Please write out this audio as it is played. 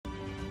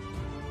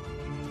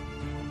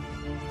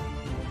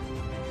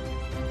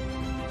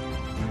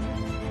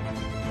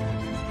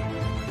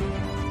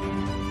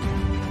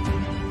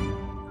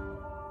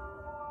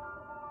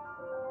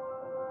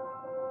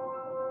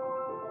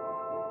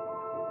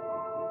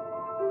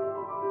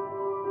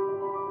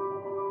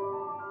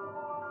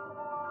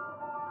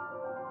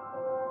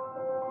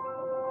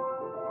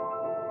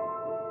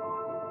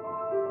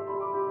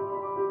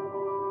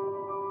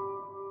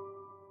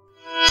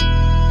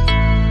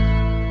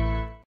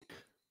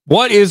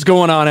What is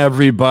going on,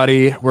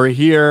 everybody? We're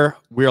here.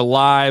 We're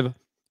live.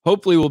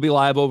 Hopefully, we'll be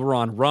live over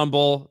on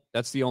Rumble.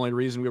 That's the only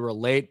reason we were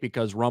late,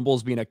 because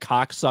Rumble's being a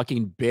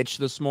cock-sucking bitch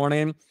this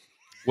morning.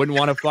 Wouldn't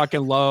want to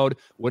fucking load.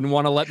 Wouldn't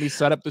want to let me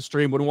set up the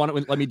stream. Wouldn't want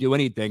to let me do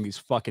anything. These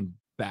fucking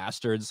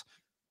bastards.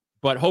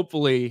 But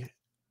hopefully,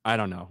 I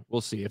don't know.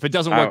 We'll see. If it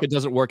doesn't work, it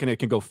doesn't work, and it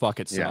can go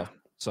fuck itself. Yeah.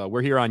 So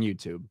we're here on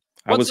YouTube.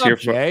 I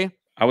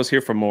was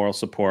here for moral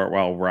support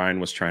while Ryan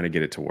was trying to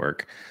get it to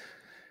work.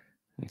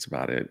 That's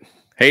about it.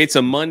 Hey, it's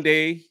a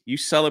Monday. You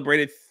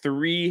celebrated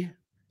 300K.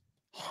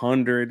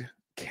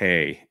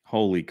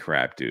 Holy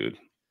crap, dude.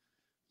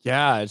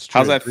 Yeah, it's true.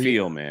 How's that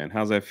feel, man?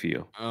 How's that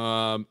feel?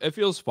 It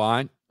feels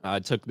fine. I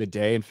took the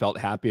day and felt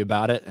happy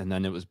about it, and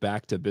then it was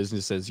back to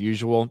business as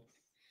usual.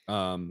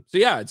 So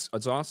yeah,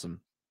 it's awesome.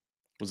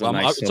 It's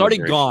already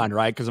gone,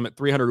 right? Because I'm at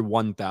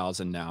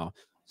 301,000 now.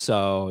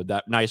 So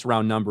that nice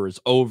round number is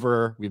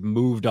over. We've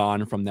moved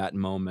on from that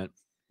moment.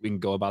 We can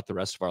go about the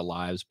rest of our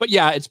lives. But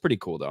yeah, it's pretty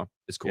cool, though.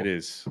 It's cool. It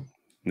is.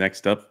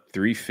 Next up,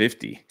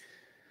 350.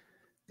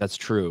 That's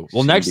true.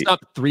 Well, next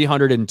up,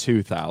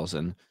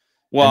 302,000.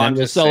 Well, and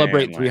then we'll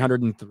celebrate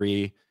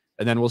 303,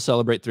 and then we'll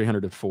celebrate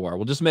 304.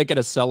 We'll just make it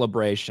a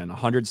celebration,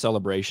 100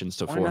 celebrations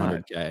to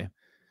 400K.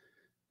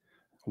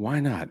 Why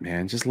not,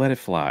 man? Just let it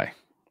fly.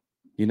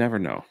 You never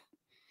know.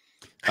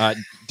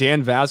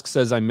 Dan Vask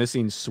says, I'm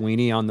missing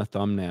Sweeney on the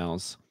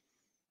thumbnails.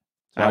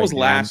 That was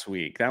last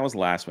week. That was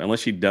last week. Unless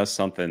she does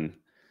something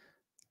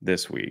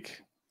this week.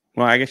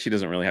 Well, I guess she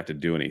doesn't really have to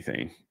do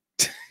anything.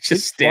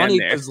 Just stand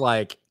there. Because,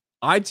 like,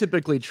 I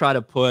typically try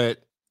to put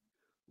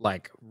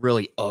like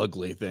really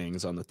ugly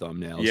things on the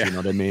thumbnails. Yeah. You know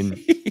what I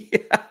mean? Yeah.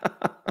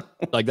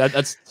 Like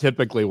that's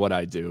typically what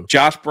I do.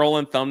 Josh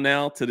Brolin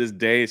thumbnail to this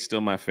day is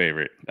still my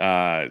favorite.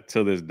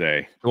 To this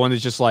day. The one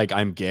that's just like,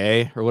 I'm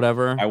gay or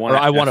whatever. I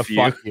want to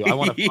fuck you. I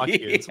want to fuck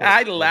you.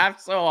 I laughed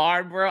so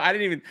hard, bro. I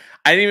didn't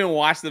even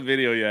watch the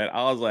video yet.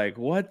 I was like,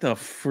 what the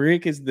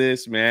frick is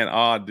this, man?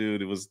 Oh,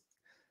 dude, it was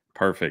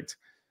perfect.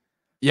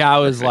 Yeah, I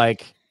was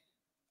like,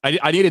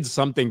 I needed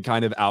something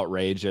kind of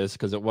outrageous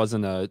because it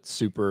wasn't a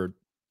super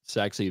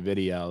sexy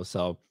video.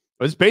 So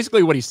it was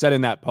basically what he said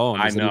in that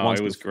poem. I know, it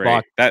was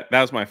great. That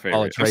was my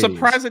favorite. I'm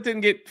surprised it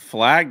didn't get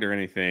flagged or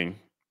anything.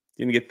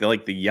 Didn't get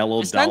the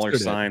yellow dollar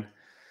sign.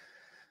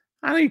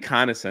 I think he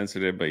kind of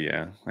censored it, but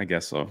yeah, I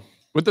guess so.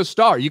 With the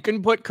star, you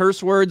can put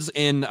curse words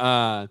in.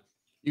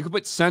 You can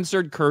put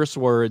censored curse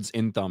words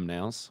in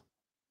thumbnails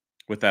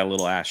with that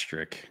little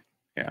asterisk.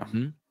 Yeah.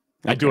 Mm-hmm.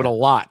 Okay. I do it a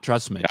lot.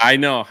 Trust me. I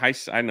know.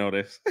 I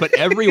noticed. But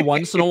every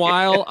once in a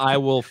while, I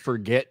will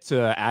forget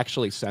to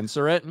actually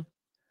censor it,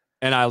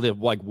 and I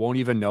won't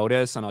even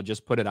notice, and I'll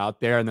just put it out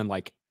there, and then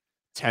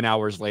 10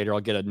 hours later, I'll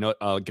get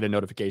a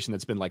notification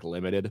that's been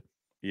limited.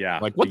 Yeah.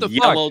 Like, what the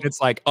fuck?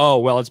 It's like, oh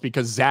well, it's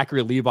because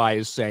Zachary Levi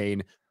is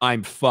saying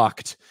I'm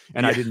fucked,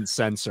 and I didn't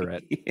censor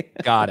it. Yeah.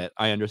 Got it.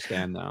 I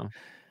understand now.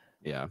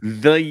 Yeah.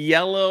 The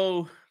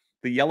yellow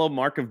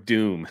mark of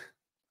doom.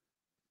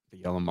 The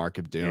yellow mark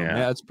of doom. Yeah,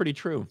 that's pretty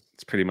true.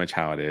 It's pretty much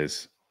how it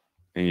is.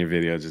 And your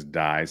video just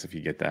dies if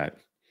you get that.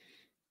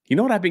 You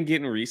know what I've been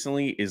getting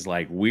recently is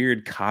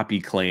weird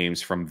copy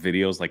claims from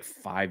videos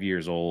 5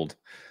 years old.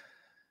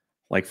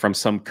 From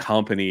some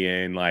company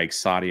in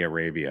Saudi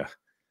Arabia.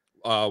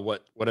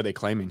 What are they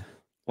claiming?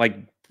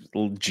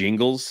 Little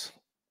jingles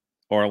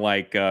or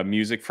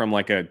music from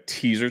a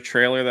teaser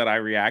trailer that I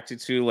reacted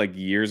to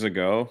years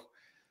ago.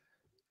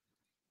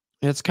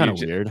 It's kind of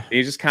weird.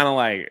 You just kind of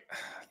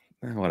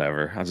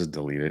whatever, I'll just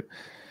delete it.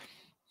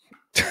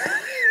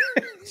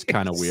 It's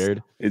kind of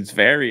weird. It's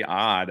very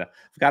odd.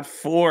 I've got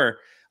 4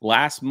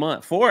 last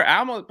month. 4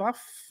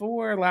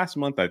 last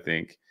month, I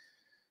think.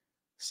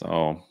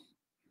 So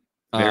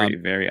very,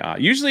 very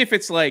odd. Usually if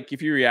it's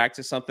if you react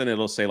to something,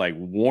 it'll say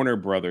Warner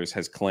Brothers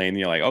has claimed,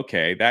 you're like,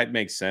 okay, that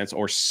makes sense.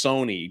 Or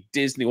Sony,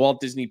 Disney, Walt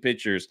Disney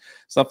Pictures,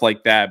 stuff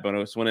like that. But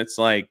it's when it's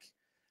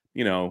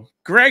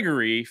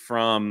Gregory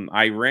from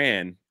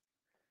Iran,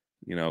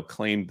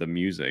 claimed the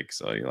music.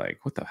 So you're like,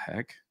 what the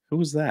heck? Who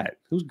was that?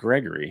 Who's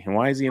Gregory? And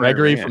why is he in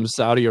Gregory Iran? From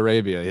Saudi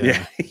Arabia?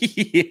 Yeah.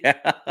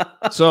 Yeah.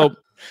 So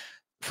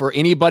for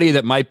anybody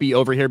that might be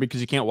over here because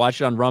you can't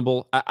watch it on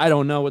Rumble, I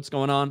don't know what's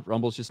going on.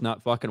 Rumble's just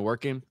not fucking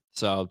working.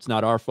 So it's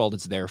not our fault.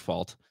 It's their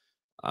fault.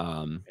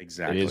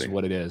 Exactly. It is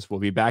what it is. We'll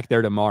be back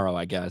there tomorrow,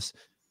 I guess.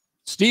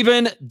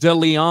 Steven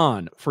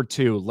DeLeon for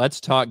 2. Let's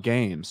talk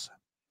games.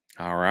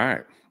 All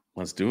right.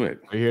 Let's do it.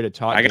 We're here to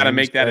talk. I got to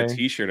make that a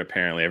t-shirt.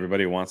 Apparently,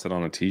 everybody wants it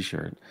on a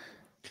t-shirt.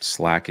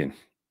 Slacking.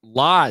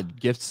 Lod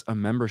gifts a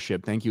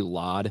membership. Thank you,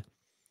 Lod.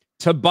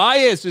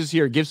 Tobias is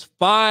here. Gives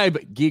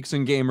 5 Geeks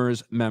and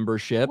Gamers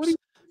memberships. What do you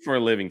do for a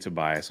living,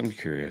 Tobias? I'm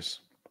curious.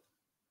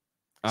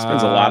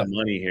 Spends a lot of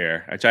money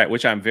here,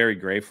 which I'm very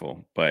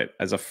grateful. But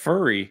as a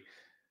furry,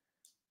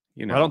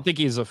 I don't think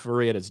he's a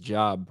furry at his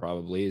job.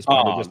 Probably. He's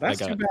probably just that's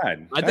too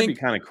bad. I think be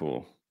kind of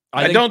cool.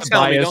 I think don't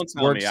tell me.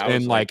 Works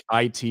in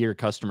IT or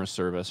customer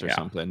service or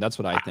something. That's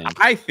what I think.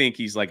 I think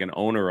he's an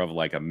owner of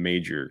a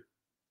major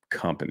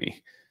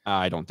company.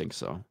 I don't think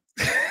so.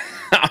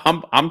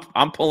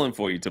 I'm pulling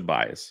for you,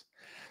 Tobias.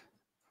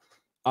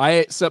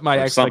 I set my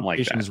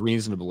expectations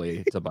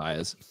reasonably,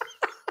 Tobias.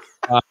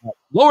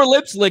 Lower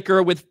lips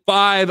liquor with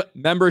 5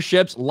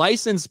 memberships.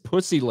 Licensed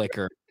pussy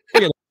liquor.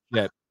 Look at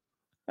that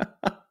shit.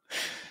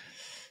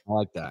 I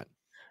like that.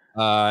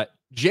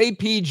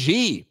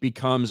 JPG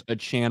becomes a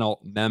channel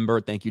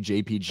member. Thank you,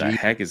 JPG. The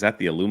heck is that?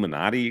 The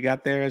Illuminati you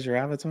got there as your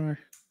avatar?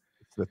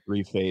 It's the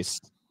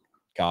 3-faced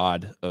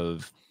god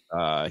of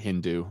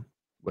Hindu,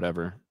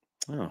 whatever.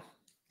 Oh,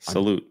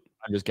 salute.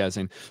 I'm just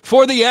guessing.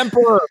 For the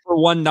Emperor for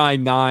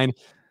 199.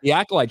 The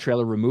Acolyte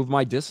trailer removed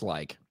my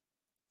dislike.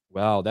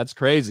 Wow, that's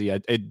crazy.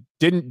 It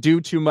didn't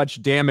do too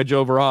much damage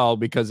overall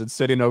because it's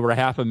sitting over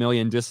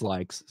 500,000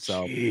 dislikes.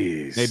 So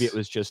maybe it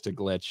was just a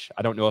glitch.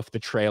 I don't know if the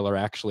trailer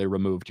actually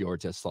removed your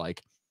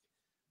dislike.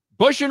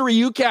 Bush and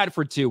Ryucat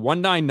for 2.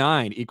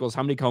 199 equals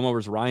how many comb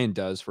overs Ryan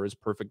does for his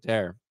perfect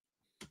hair.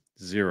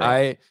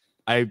 0.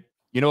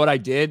 You know what I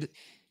did?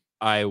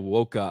 I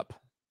woke up.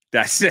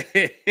 That's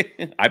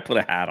it. I put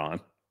a hat on.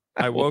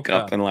 I woke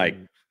up and like,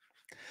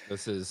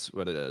 this is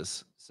what it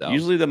is. So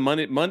usually the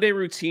Monday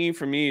routine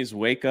for me is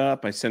wake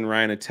up. I send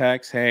Ryan a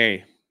text.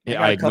 Hey,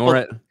 I ignore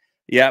it.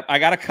 Yep, I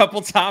got a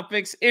couple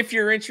topics. If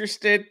you're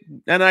interested,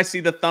 and I see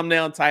the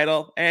thumbnail and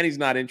title, and he's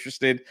not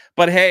interested.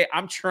 But hey,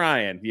 I'm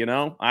trying. You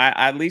know,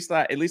 at least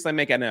I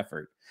make an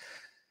effort.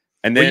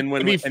 And then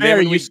to be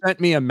fair, you sent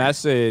me a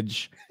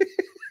message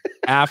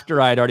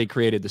after I'd already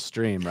created the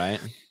stream, right?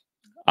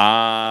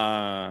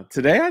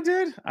 Today I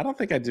did. I don't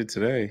think I did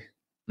today.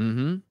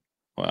 Mm-hmm.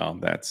 Well,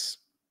 that's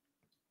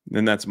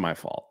my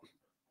fault.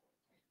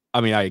 I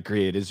mean, I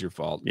agree. It is your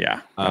fault.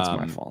 Yeah, that's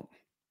my fault.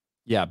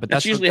 Yeah, but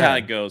that's usually how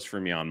it goes for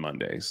me on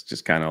Mondays.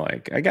 Just kind of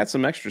like, I got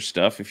some extra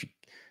stuff if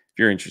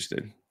you're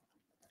interested.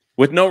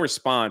 With no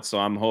response, so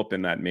I'm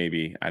hoping that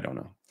maybe, I don't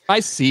know.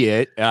 I see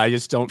it. I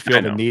just don't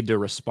feel the need to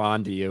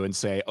respond to you and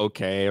say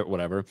okay or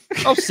whatever.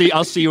 I'll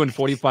see you in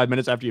 45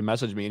 minutes after you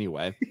message me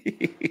anyway.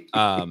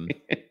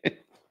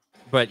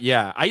 But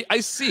yeah,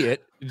 I see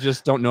it.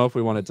 Just don't know if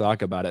we want to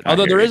talk about it.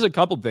 Although there is a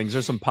couple things.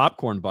 There's some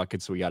popcorn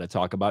buckets we got to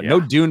talk about. Yeah. No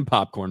Dune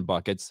popcorn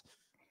buckets,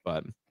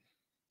 but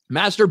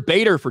Master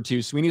Bader for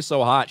 2. Sweeney's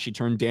so hot she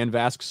turned Dan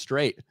Vask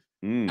straight.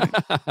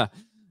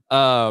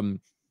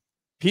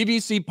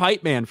 PVC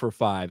Pipe Man for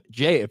 5.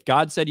 Jay, if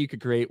God said you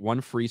could create one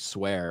free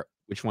swear,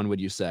 which one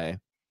would you say?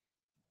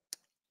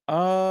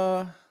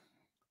 I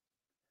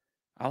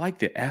like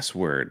the S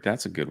word.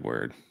 That's a good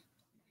word.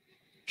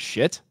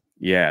 Shit.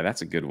 Yeah,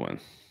 that's a good one.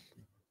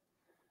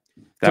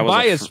 That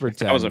was for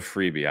 10. That was a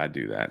freebie. I'd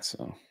do that.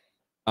 So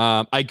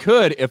I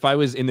could if I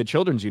was in the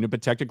children's unit,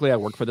 but technically I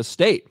work for the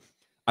state.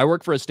 I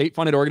work for a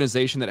state-funded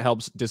organization that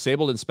helps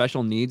disabled and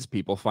special needs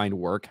people find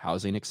work,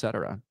 housing,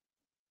 etc.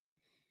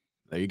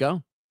 There you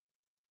go.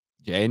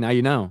 Jay, now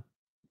you know.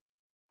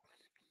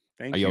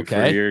 Thank you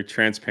for your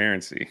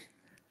transparency.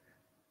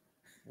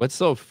 What's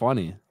so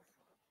funny?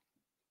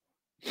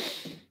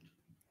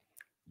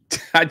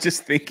 I'm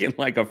just thinking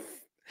like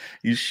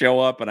you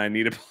show up and I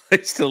need a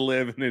place to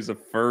live and there's a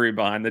furry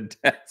behind the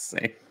desk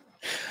saying,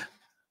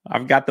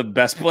 I've got the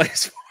best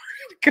place for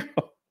you to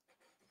go.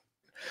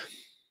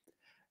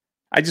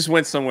 I just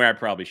went somewhere I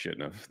probably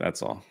shouldn't have.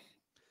 That's all.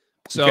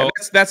 So okay,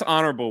 that's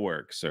honorable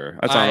work, sir.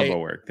 That's honorable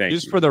work. Thank you.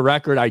 Just for the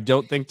record, I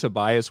don't think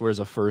Tobias wears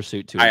a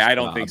fursuit to his I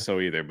don't think so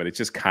either, but it's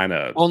just kind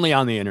of only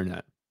on the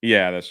internet.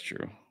 Yeah, that's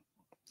true.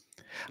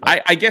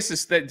 I guess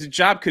it's that the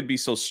job could be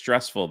so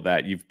stressful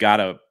that you've got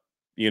to,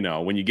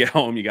 when you get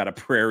home, you got to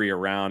prairie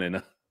around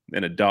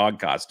in a dog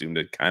costume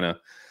to kind of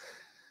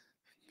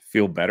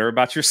feel better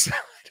about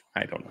yourself.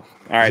 I don't know.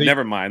 All right,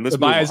 never mind. Let's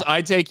move on.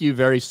 I take you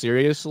very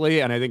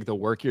seriously, and I think the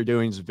work you're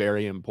doing is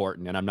very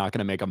important, and I'm not going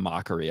to make a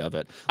mockery of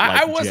it.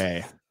 Like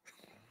Jay.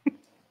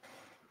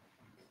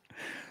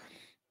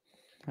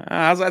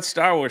 How's that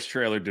Star Wars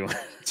trailer doing?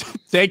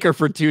 Take her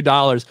for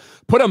 $2.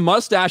 Put a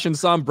mustache and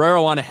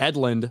sombrero on a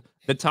headland.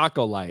 The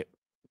taco light.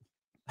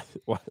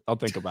 Well, I'll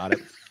think about it.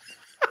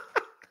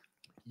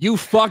 You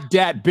fucked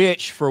that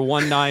bitch for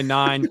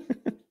 $199.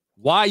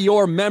 Why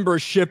your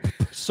membership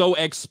so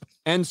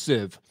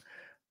expensive?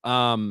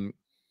 I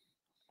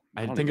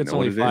think it's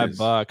only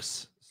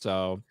 $5.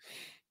 So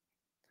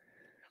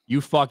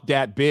you fucked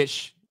that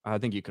bitch. I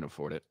think you can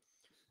afford it.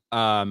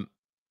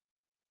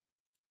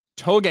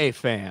 Toge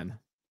fan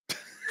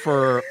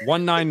for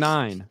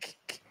 $199.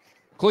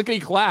 Clickety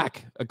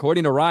clack.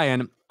 According to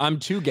Ryan, I'm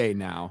too gay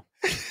now.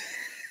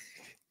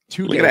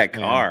 Look at that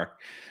car.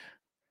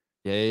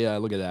 Yeah.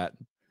 Look at that.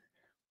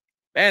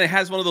 Man, it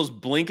has one of those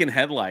blinking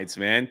headlights,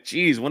 man.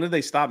 Jeez, when did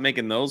they stop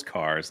making those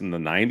cars? In the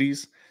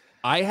 90s?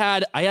 I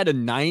had a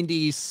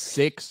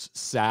 96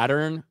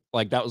 Saturn.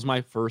 Like, that was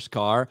my first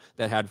car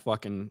that had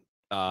fucking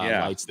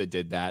lights that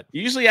did that.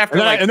 Usually after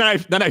then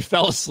I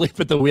fell asleep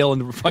at the wheel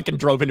and fucking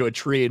drove into a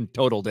tree and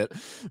totaled it.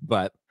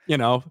 But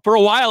for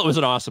a while it was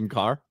an awesome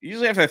car.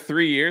 Usually after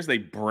 3 years they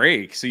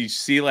break. So you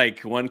see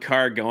like one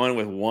car going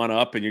with one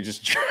up and you're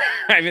just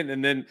driving.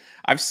 And then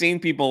I've seen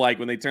people like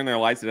when they turn their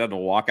lights, they have to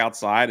walk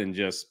outside and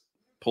just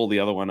pull the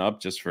other one up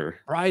just for.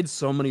 I had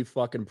so many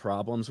fucking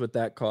problems with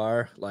that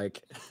car.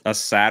 Like a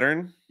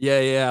Saturn.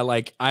 Yeah.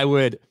 Like I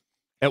would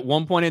At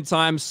one point in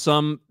time,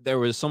 there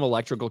was some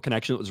electrical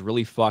connection that was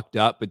really fucked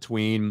up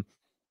between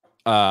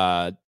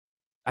I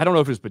don't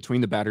know if it was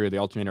between the battery or the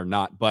alternator or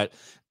not, but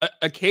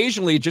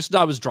occasionally just as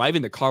I was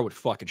driving, the car would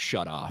fucking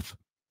shut off,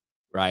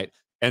 right?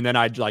 And then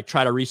I'd like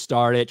try to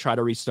restart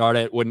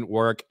it, wouldn't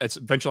work.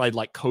 Eventually I'd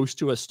like coast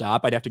to a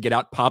stop. I'd have to get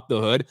out, pop the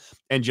hood,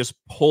 and just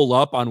pull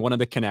up on one of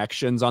the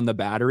connections on the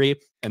battery,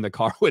 and the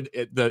car would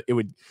it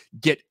would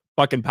get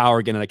fucking power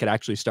again, and I could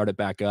actually start it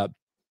back up.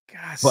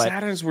 God,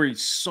 Saturns were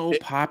so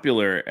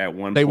popular at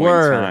one point in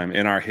time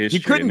in our history.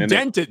 You couldn't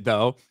dent it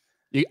though.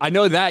 I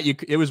know that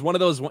it was one of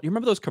those. You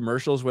remember those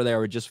commercials where they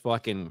were just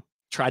fucking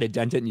try to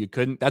dent it and you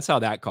couldn't? That's how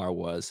that car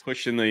was.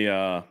 Pushing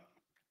the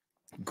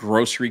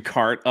grocery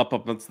cart up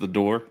against the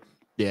door.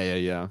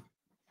 Yeah.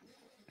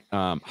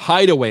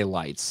 Hideaway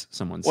lights.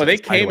 Someone said. Well, they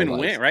came and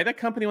went, right? That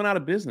company went out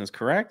of business,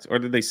 correct? Or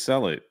did they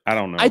sell it? I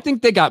don't know. I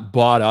think they got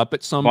bought up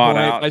at some point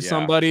by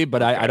somebody,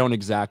 but okay. I don't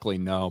exactly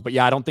know. But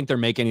yeah, I don't think they're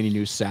making any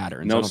new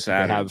Saturns. No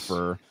Saturns. They have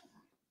for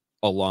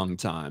a long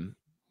time.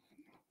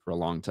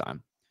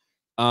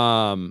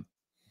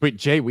 But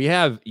Jay,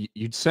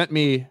 you'd sent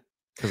me,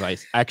 because I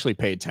actually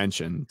pay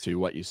attention to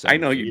what you said. I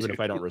know you even do. If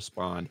I don't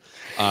respond.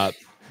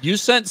 You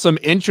sent some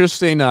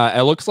interesting,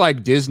 it looks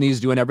like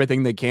Disney's doing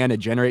everything they can to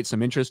generate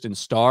some interest in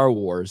Star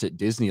Wars at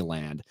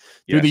Disneyland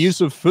through the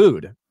use of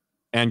food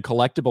and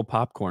collectible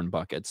popcorn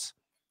buckets.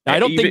 Now, I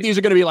don't think these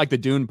are going to be like the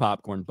Dune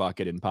popcorn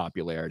bucket in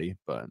popularity,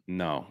 but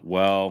no.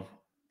 Well,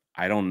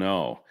 I don't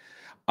know.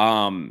 You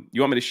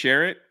want me to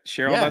share it?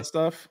 Share all that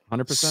stuff?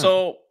 100%.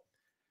 So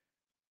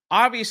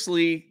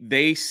obviously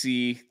they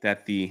see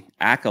that the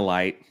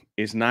Acolyte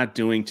is not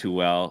doing too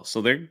well.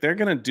 So they're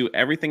going to do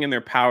everything in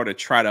their power to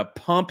try to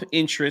pump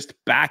interest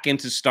back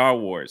into Star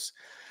Wars.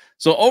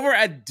 So over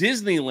at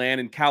Disneyland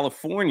in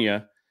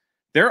California,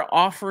 they're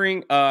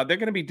offering, they're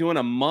going to be doing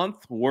a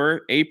month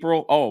worth,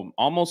 about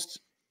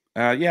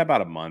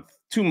a month,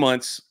 2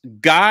 months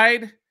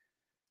guide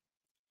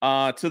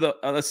to the,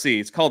 let's see,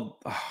 it's called,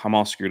 I'm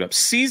all screwed up.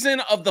 Season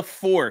of the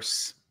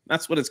Force.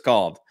 That's what it's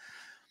called.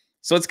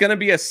 So it's going to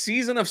be a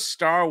season of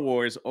Star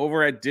Wars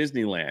over at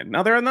Disneyland.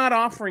 Now, they're not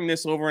offering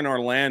this over in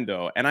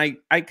Orlando. And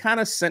I kind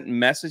of sent a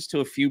message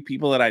to a few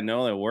people that I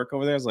know that work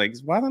over there. I was like,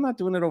 why are they not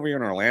doing it over here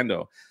in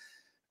Orlando?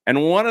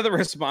 And one of the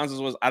responses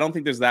was, I don't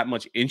think there's that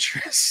much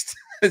interest.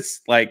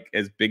 It's like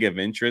as big of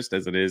interest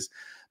as it is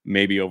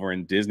maybe over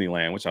in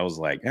Disneyland, which I was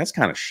like, that's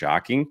kind of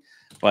shocking.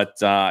 But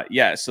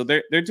yeah, so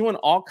they're doing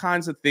all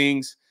kinds of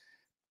things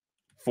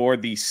for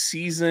the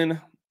season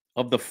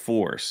of the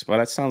Force. But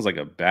that sounds like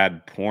a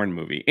bad porn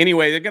movie.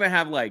 Anyway, they're going to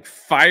have like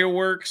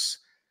fireworks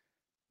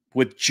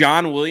with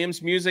John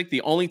Williams music.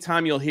 The only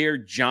time you'll hear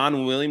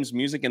John Williams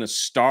music in a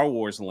Star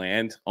Wars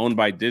land owned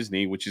by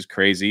Disney, which is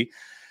crazy.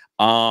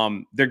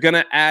 They're going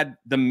to add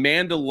The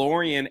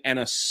Mandalorian and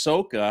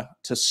Ahsoka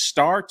to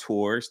Star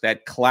Tours,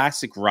 that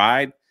classic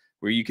ride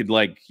where you could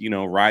like,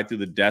 ride through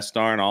the Death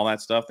Star and all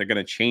that stuff. They're going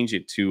to change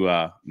it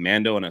to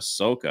Mando and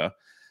Ahsoka.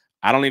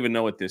 I don't even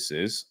know what this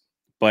is.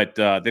 But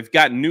they've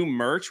got new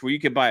merch where you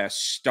could buy a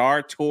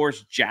Star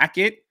Tours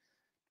jacket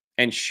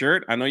and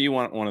shirt. I know you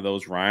want one of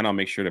those, Ryan. I'll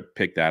make sure to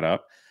pick that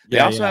up. They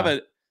also have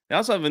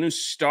a new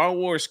Star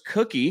Wars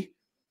cookie,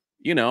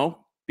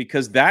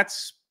 because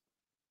that's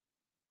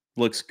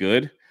looks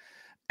good.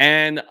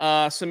 And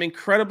some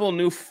incredible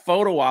new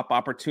photo op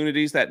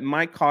opportunities that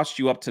might cost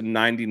you up to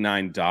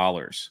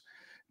 $99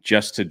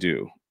 just to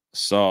do.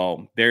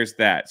 So there's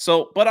that.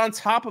 So, but on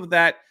top of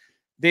that,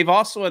 they've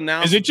also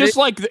announced. Is it just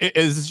like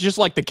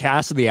the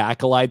cast of the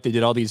Acolyte? They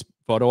did all these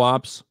photo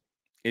ops.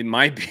 It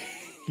might be. Can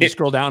you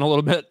scroll down a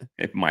little bit?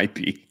 It might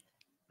be.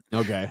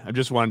 Okay, I'm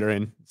just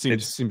wondering.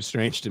 Seems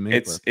strange to me.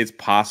 It's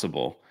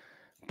possible,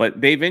 but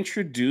they've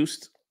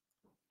introduced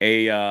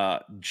a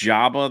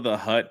Jabba the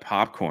Hutt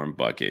popcorn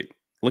bucket.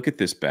 Look at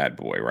this bad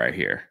boy right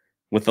here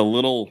with the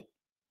little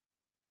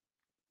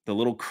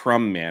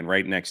crumb man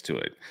right next to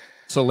it.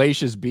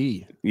 Salacious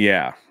B.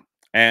 Yeah.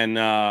 And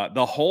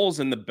the holes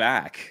in the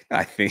back,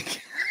 I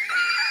think.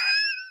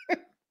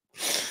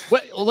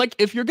 Well, like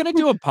if you're gonna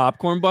do a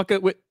popcorn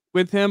bucket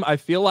with him, I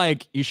feel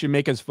like you should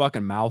make his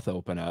fucking mouth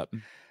open up.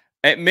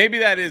 And maybe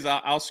that is.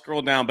 I'll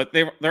scroll down, but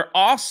they're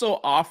also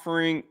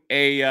offering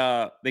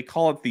a. They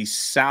call it the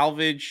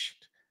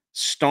salvaged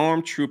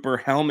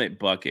Stormtrooper helmet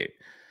bucket.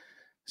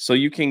 So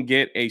you can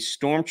get a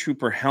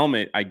Stormtrooper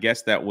helmet, I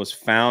guess, that was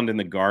found in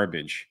the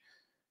garbage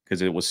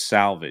because it was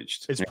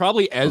salvaged. It's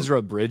probably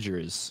Ezra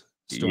Bridger's.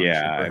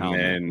 Yeah,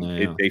 and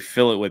then they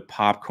fill it with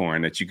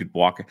popcorn that you could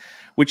walk,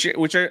 which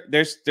are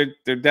they're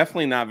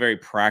definitely not very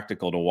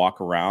practical to walk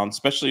around,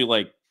 especially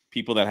like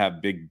people that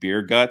have big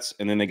beer guts,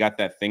 and then they got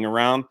that thing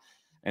around,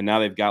 and now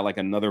they've got like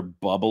another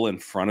bubble in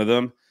front of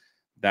them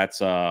that's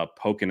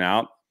poking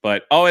out.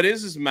 But it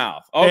is his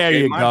mouth. Okay, there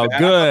you go.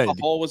 Good. The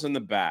hole was in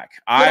the back.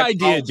 Good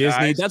idea,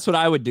 Disney. That's what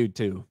I would do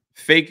too.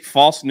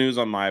 False news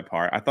on my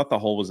part. I thought the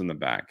hole was in the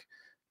back.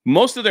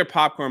 Most of their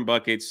popcorn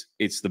buckets,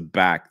 it's the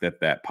back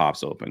that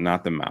pops open,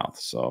 not the mouth.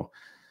 So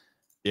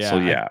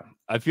yeah.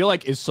 I feel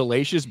like is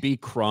Salacious B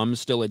Crumb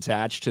still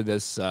attached to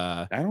this?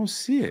 I don't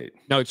see it.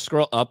 No,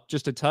 scroll up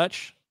just a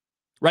touch.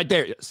 Right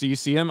there. So you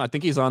see him? I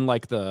think he's on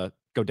like the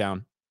go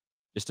down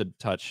just a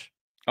touch.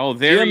 Oh,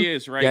 there he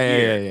is right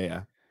here.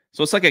 Yeah.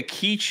 So it's like a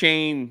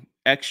keychain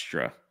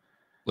extra.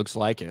 Looks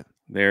like it.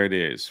 There it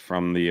is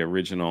from the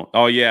original.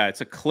 Oh, yeah,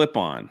 it's a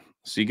clip-on.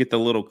 So you get the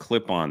little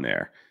clip-on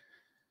there.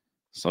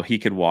 So he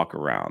could walk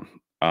around.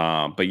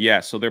 But yeah,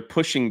 so they're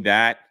pushing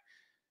that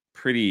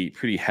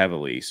pretty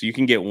heavily. So you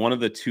can get one of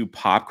the 2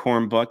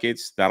 popcorn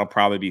buckets. That'll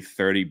probably be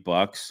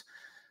 $30.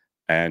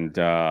 And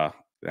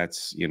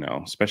that's, you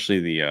know, especially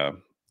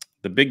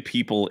the big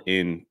people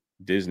in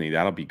Disney,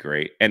 that'll be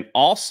great. And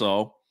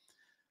also,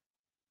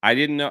 I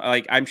didn't know,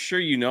 like, I'm sure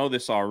you know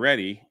this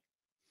already.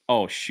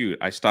 Oh shoot,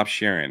 I stopped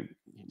sharing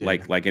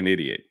like an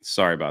idiot.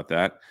 Sorry about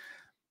that.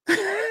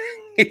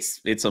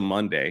 It's a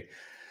Monday.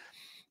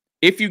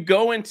 If you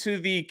go into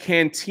the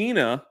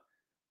cantina,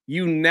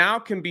 you now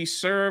can be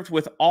served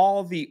with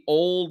all the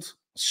old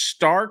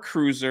Star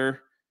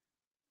Cruiser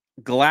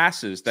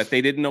glasses that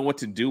they didn't know what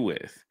to do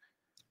with.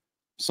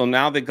 So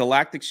now the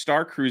Galactic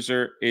Star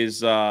Cruiser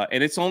is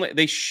and it's only,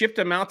 they shipped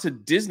them out to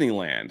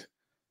Disneyland.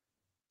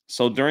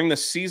 So during the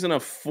season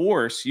of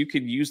Force, you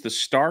could use the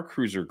Star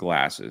Cruiser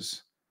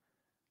glasses.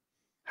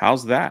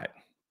 How's that?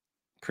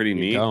 Pretty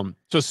neat.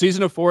 So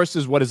season of Force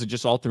is, what is it,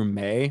 just all through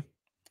May?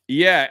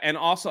 Yeah, and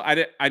also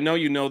I know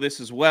you know this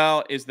as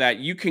well, is that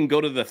you can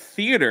go to the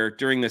theater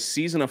during the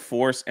season of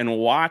Force and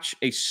watch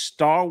a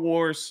Star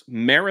Wars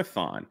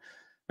marathon.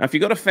 Now, if you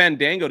go to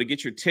Fandango to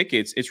get your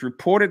tickets, it's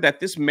reported that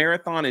this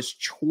marathon is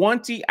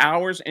 20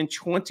 hours and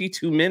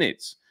 22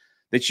 minutes,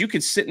 that you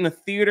could sit in the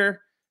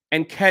theater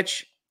and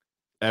catch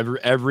all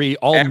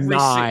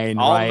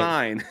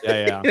nine.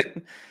 Yeah.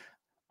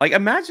 Like,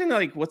 imagine,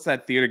 like, what's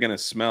that theater going to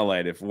smell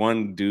like if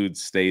one dude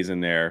stays in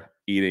there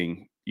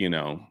eating, you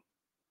know,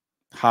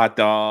 hot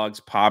dogs,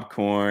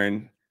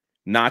 popcorn,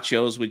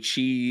 nachos with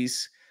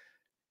cheese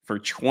for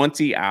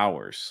 20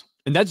 hours.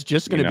 And that's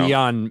just going to be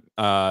on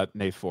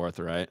May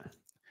 4th, right?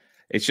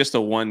 It's just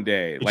a one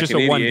day. It's like just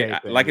an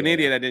idiot, like an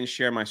idiot, I didn't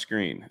share my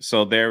screen.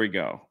 So there we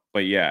go.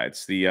 But yeah,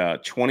 it's the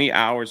 20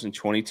 hours and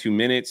 22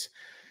 minutes.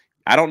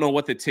 I don't know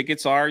what the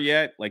tickets are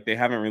yet. Like, they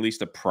haven't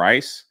released a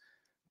price,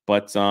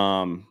 but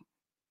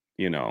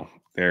you know,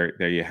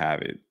 there you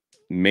have it.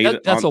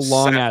 That's a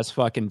long ass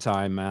fucking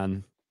time,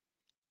 man.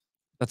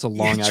 That's a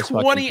long ass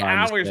 20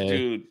 hours,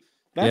 dude.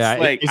 That's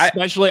like,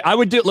 especially I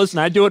would do. Listen,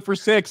 I'd do it for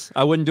 6.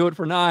 I wouldn't do it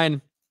for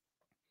 9.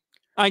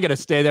 I ain't gonna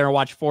stay there and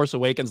watch Force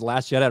Awakens,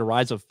 Last Jedi,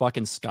 Rise of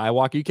fucking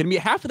Skywalker. You kidding me?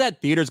 Half of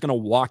that theater is gonna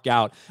walk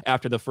out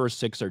after the first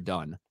 6 are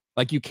done.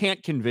 Like, you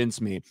can't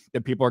convince me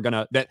that people are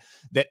gonna that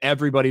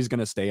everybody's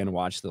gonna stay and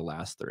watch the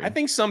last 3. I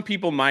think some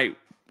people might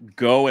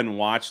go and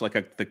watch like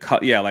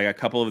a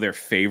couple of their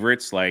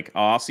favorites. Like, oh,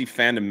 I'll see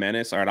Phantom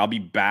Menace. All right, I'll be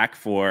back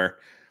for,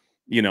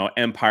 you know,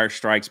 Empire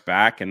Strikes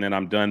Back, and then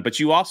I'm done. But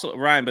you also,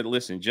 Ryan, but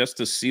listen, just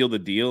to seal the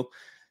deal,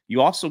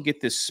 you also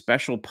get this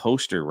special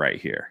poster right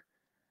here.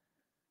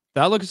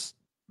 That looks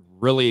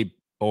really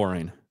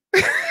boring.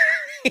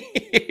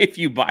 If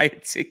you buy a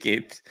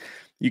ticket,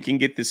 you can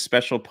get this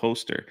special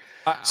poster.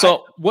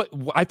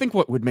 I think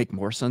what would make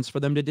more sense for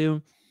them to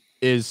do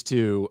is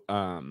to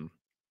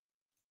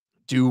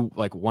do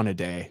like one a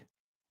day.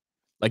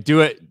 Like,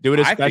 do it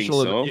a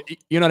special. So.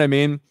 You know what I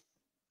mean?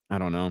 I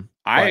don't know.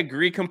 I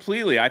agree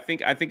completely. I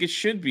think it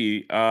should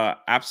be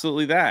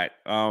absolutely that.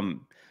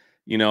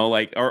 You know,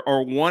 like,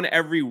 or one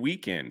every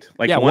weekend,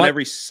 like one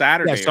every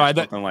Saturday, or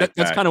something like that.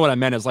 That's kind of what I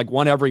meant, is like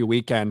one every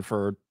weekend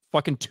for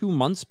fucking 2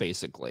 months,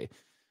 basically.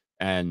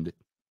 And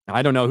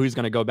I don't know who's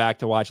going to go back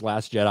to watch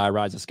Last Jedi,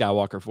 Rise of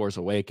Skywalker, Force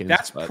Awakens.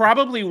 That's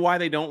probably why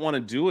they don't want to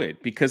do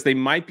it, because they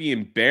might be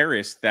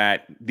embarrassed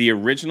that the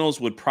originals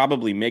would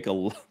probably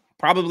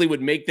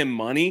would make them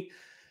money.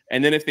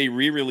 And then if they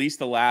re-release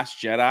The Last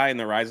Jedi and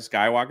The Rise of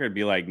Skywalker, it'd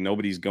be like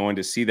nobody's going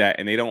to see that.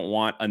 And they don't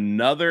want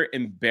another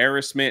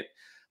embarrassment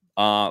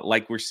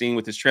like we're seeing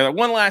with this trailer.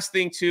 One last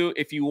thing, too.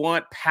 If you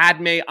want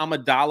Padme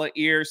Amidala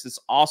ears, it's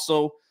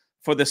also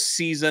for the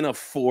season of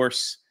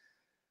Force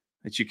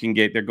that you can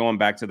get. They're going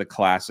back to the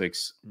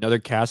classics. Another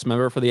cast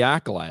member for the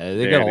Acolyte.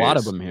 They got a lot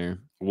of them here.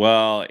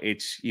 Well,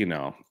 it's, you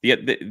know,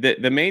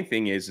 the main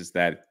thing is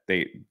that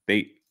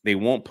they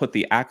won't put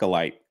the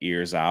Acolyte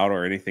ears out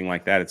or anything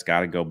like that. It's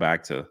got to go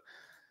back to,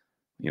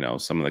 you know,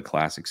 some of the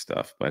classic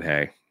stuff. But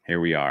hey,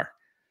 here we are.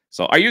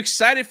 So are you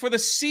excited for the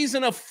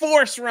season of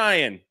Force,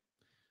 Ryan?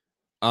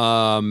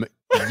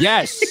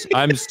 Yes,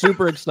 I'm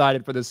super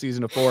excited for the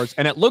season of Force.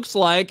 And it looks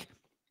like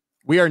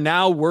we are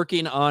now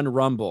working on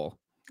Rumble.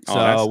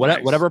 So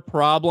whatever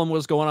problem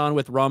was going on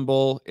with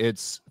Rumble,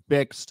 it's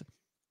fixed.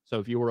 So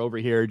if you were over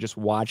here just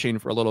watching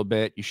for a little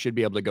bit, you should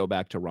be able to go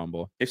back to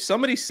Rumble. If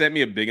somebody sent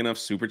me a big enough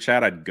super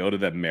chat, I'd go to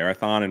the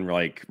marathon and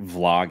like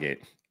vlog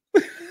it.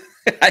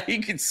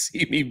 You can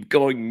see me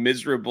going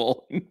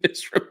miserable.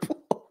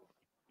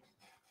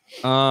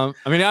 I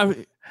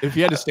mean, if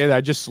you had to stay there,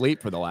 I'd just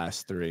sleep for the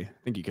last 3. I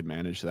think you could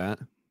manage that.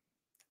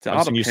 It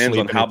all depends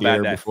on how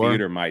bad that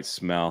theater might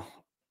smell.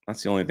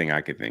 That's the only thing I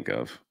could think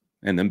of.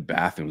 And then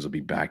bathrooms will be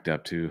backed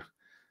up too.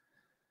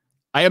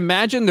 I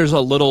imagine there's a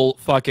little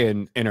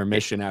fucking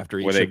intermission after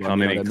each. Where they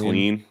come in and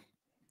clean.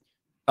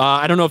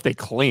 I don't know if they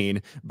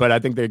clean, but I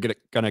think they're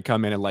gonna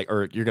come in and like,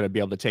 or you're gonna be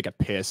able to take a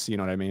piss. You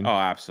know what I mean? Oh,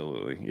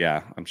 absolutely.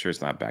 Yeah, I'm sure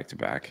it's not back to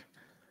back.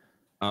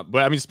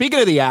 But I mean, speaking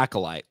of the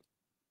Acolyte,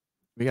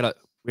 we had a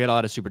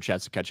lot of super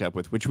chats to catch up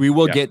with, which we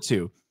will get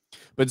to.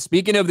 But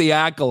speaking of the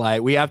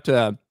Acolyte, we have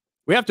to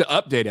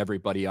update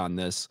everybody on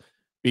this,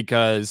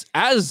 because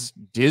as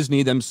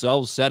Disney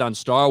themselves said on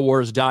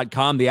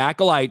StarWars.com, the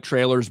Acolyte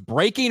trailer's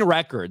breaking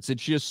records.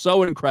 It's just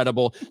so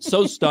incredible,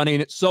 so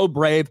stunning, it's so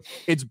brave.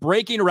 It's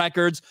breaking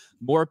records.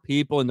 More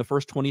people in the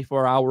first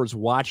 24 hours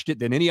watched it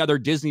than any other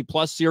Disney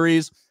Plus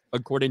series,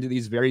 according to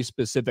these very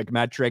specific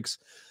metrics.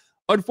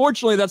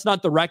 Unfortunately, that's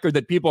not the record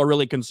that people are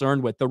really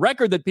concerned with. The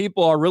record that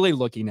people are really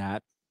looking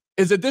at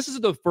is that this is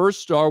the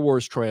first Star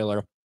Wars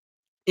trailer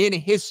in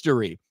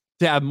history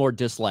to have more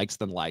dislikes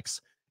than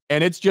likes.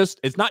 And it's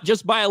not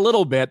just by a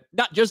little bit,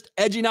 not just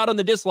edging out on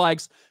the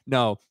dislikes.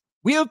 No,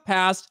 we have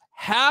passed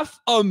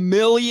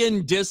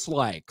 500,000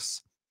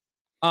 dislikes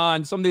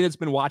on something that's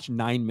been watched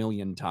 9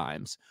 million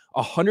times.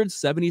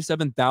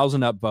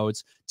 177,000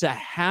 upvotes to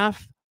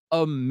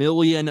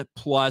 500,000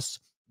 plus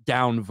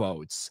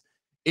downvotes.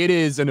 It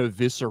is an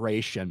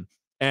evisceration.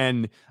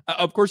 And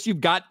of course,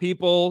 you've got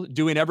people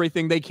doing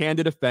everything they can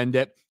to defend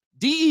it.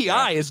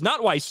 DEI is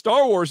not why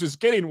Star Wars is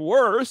getting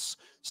worse.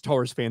 Star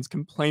Wars fans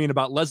complaining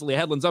about Leslie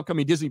Headland's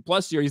upcoming Disney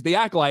Plus series, The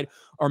Acolyte,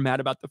 are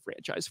mad about the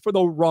franchise for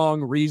the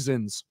wrong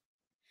reasons.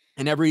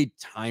 And every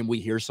time we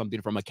hear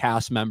something from a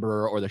cast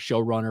member or the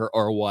showrunner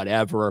or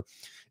whatever,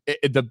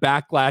 the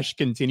backlash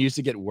continues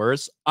to get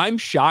worse. I'm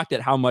shocked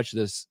at how much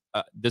this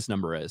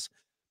number is.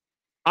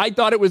 I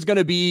thought it was going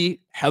to be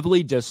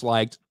heavily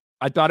disliked.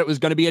 I thought it was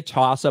going to be a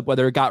toss-up,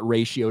 whether it got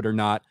ratioed or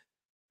not.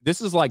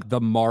 This is like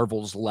the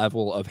Marvel's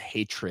level of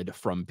hatred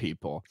from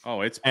people. Oh,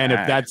 it's bad. And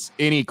if that's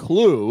any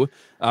clue,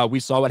 we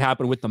saw what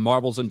happened with the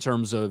Marvels in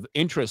terms of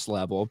interest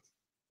level.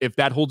 If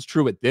that holds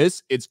true with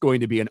this, it's going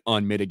to be an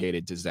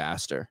unmitigated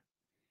disaster.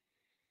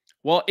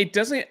 Well, it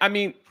doesn't. I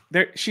mean,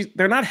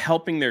 they're not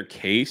helping their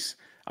case.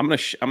 I'm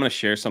gonna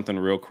share something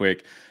real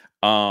quick.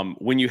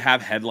 When you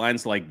have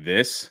headlines like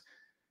this,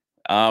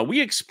 we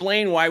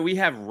explain why we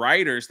have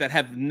writers that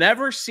have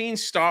never seen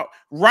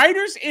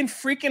writers in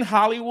freaking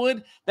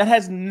Hollywood that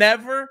has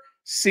never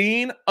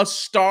seen a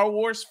Star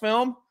Wars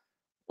film.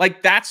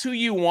 Like, that's who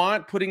you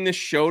want putting this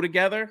show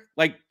together?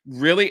 Like,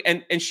 really?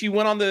 And she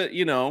went on the,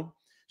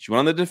 she went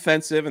on the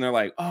defensive, and they're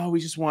like, oh, we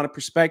just want a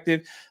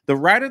perspective. The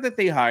writer that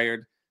they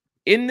hired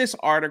in this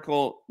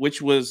article,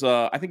 which was,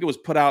 I think it was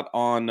put out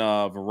on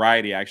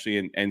Variety,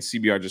 actually, and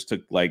CBR just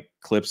took like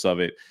clips of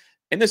it.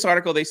 In this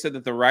article, they said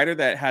that the writer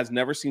that has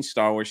never seen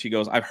Star Wars, she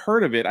goes, I've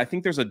heard of it. I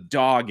think there's a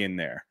dog in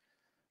there.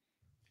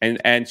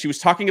 And she was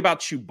talking about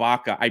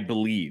Chewbacca, I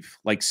believe,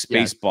 like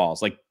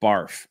Spaceballs, like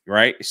barf,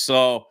 right?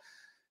 So,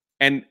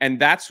 and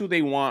that's who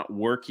they want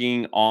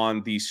working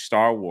on these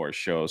Star Wars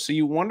shows. So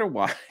you wonder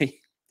why,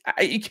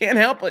 you can't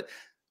help but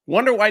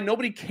wonder why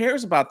nobody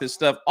cares about this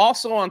stuff.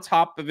 Also, on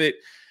top of it,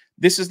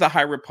 this is the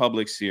High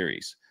Republic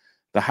series.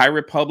 The High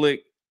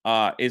Republic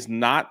is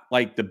not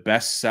like the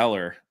best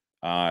seller.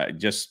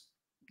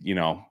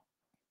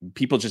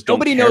 People just don't.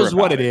 Nobody knows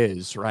what it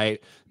is,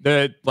 right?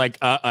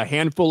 A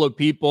handful of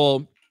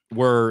people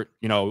were,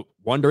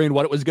 wondering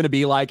what it was going to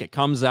be like. It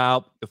comes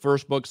out, the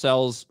first book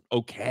sells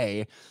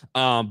okay,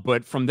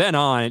 but from then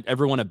on,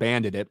 everyone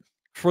abandoned it.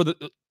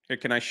 Here,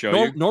 can I show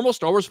you? Normal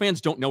Star Wars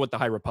fans don't know what the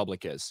High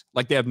Republic is.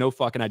 Like, they have no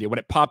fucking idea. When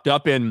it popped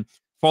up in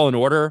Fallen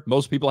Order,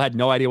 most people had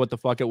no idea what the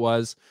fuck it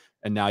was,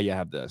 and now you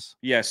have this.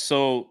 Yes,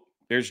 so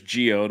there's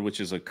Geode, which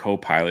is a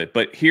co-pilot,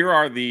 but here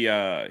are the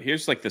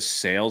here's like the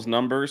sales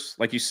numbers.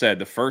 Like you said,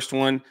 the first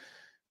one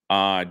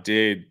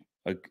did,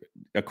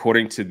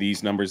 according to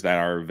these numbers that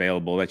are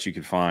available that you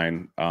can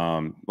find.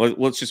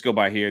 Let's just go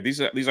by here.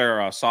 These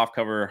are soft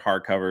cover,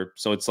 hardcover,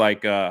 so it's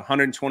like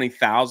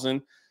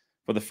 120,000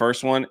 for the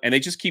first one, and they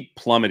just keep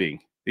plummeting.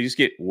 They just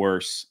get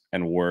worse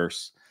and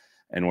worse.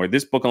 And where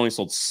this book only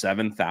sold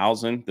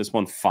 7,000, this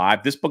one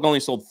 5. This book only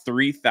sold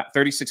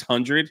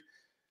 3,600.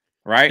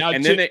 Right. Now,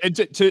 and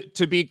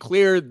to be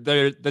clear,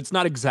 that's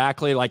not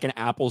exactly like an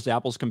apples to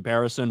apples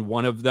comparison.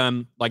 One of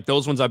them, like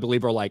those ones, I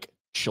believe, are like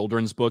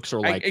children's books or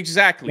like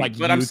exactly. Like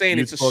but I'm saying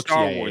it's a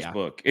Star Wars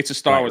book. It's a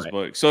Star Wars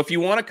book. So if you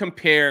want to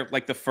compare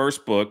like the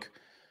first book,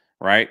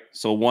 right?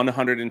 So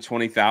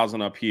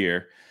 120,000 up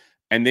here,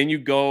 and then you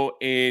go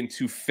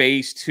into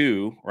phase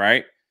 2,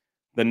 right?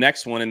 The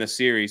next one in the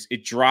series,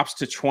 it drops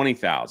to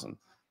 20,000.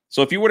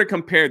 So if you were to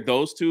compare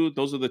those two,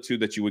 those are the two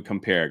that you would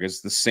compare, because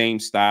it's the same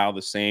style,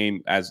 the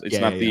same as it's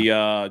not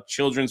the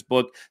children's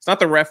book. It's not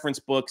the reference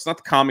book. It's not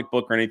the comic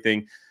book or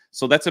anything.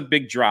 So that's a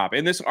big drop.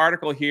 In this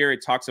article here,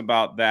 it talks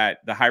about that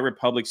the High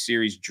Republic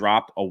series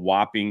dropped a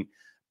whopping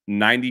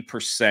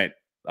 90%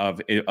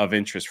 of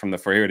interest from the,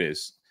 here it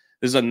is.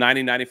 This is a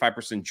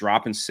 95%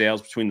 drop in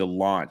sales between the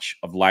launch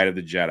of Light of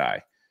the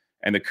Jedi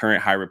and the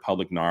current High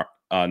Republic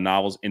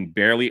novels in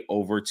barely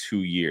over 2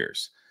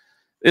 years.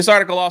 This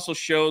article also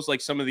shows like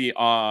some of the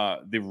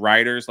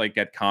writers like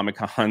at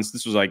Comic-Cons.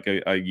 This was like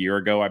a year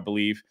ago, I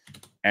believe,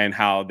 and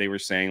how they were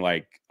saying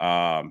like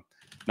not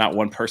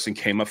one person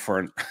came up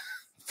for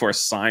a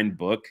signed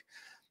book.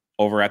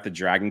 over at the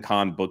Dragon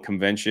Con book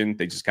convention.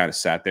 They just kind of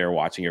sat there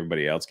watching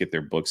everybody else get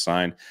their book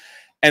signed.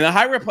 And the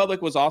High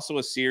Republic was also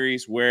a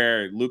series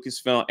where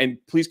Lucasfilm, and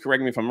please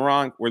correct me if I'm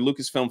wrong, where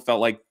Lucasfilm felt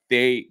like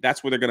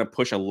that's where they're going to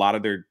push a lot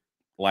of their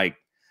like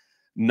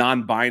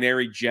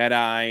non-binary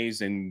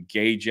Jedis and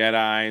gay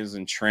Jedis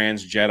and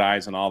trans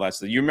Jedis and all that.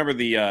 So you remember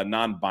the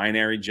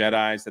non-binary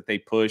Jedis that they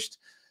pushed,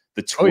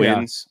 the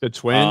twins? Oh, yeah. The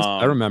twins.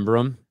 I remember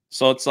them.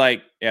 So it's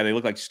like, yeah, they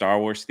look like Star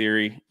Wars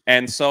theory.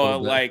 And so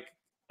like,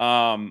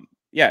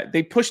 yeah,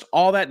 they pushed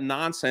all that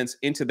nonsense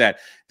into that.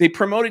 They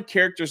promoted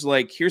characters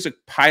like, here's a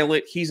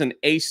pilot. He's an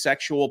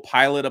asexual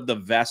pilot of the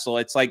vessel.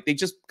 It's like they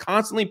just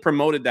constantly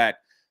promoted that.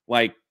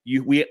 Like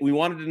we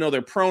wanted to know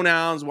their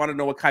pronouns, wanted to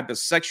know what type of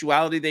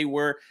sexuality they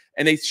were.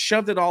 And they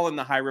shoved it all in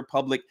the High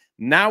Republic.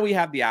 Now we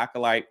have the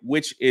Acolyte,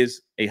 which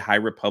is a High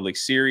Republic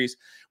series,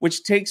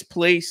 which takes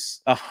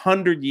place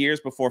 100 years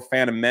before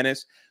Phantom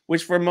Menace,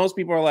 which for most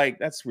people are like,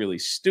 that's really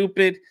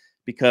stupid.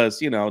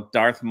 Because, you know,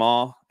 Darth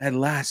Maul, at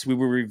last we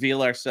will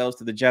reveal ourselves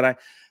to the Jedi.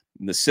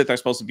 The Sith are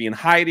supposed to be in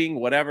hiding,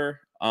 whatever.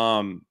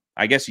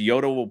 I guess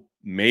Yoda will,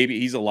 maybe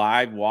he's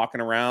alive,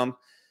 walking around,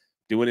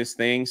 doing his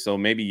thing. So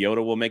maybe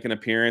Yoda will make an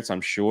appearance,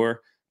 I'm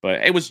sure.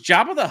 But it was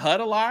Jabba the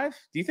Hutt alive?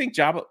 Do you think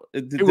Jabba...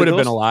 It would have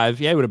been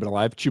alive. Yeah, it would have been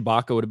alive.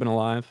 Chewbacca would have been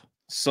alive.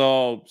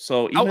 So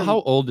even,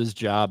 how old is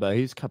Jabba?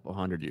 He's a couple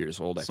hundred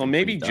years old. So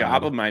maybe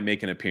Jabba might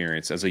make an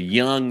appearance as a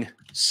young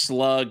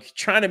slug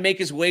trying to make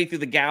his way through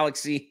the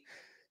galaxy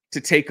to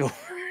take over.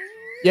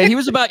 Yeah, he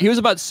was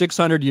about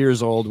 600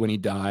 years old when he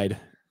died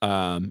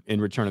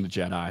in Return of the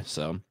Jedi.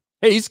 So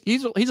hey,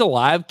 he's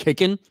alive,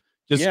 kicking,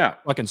 just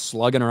fucking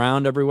slugging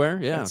around everywhere.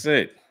 Yeah, that's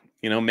it.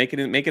 You know, making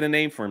a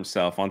name for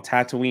himself on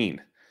Tatooine.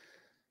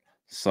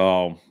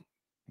 So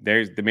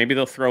maybe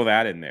they'll throw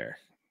that in there.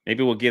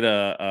 Maybe we'll get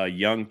a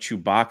young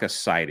Chewbacca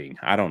sighting.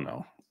 I don't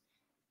know.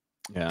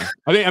 Yeah,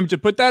 I mean, to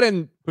put that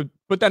in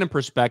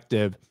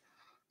perspective.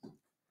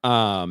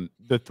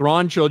 The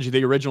Thrawn trilogy,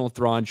 the original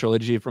Thrawn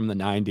trilogy from the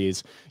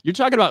 90s, you're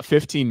talking about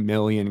 15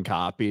 million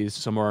copies,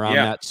 somewhere around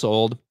that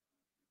sold.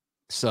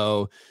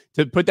 So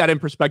to put that in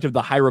perspective,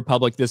 the High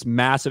Republic, this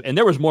massive, and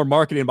there was more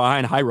marketing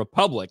behind High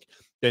Republic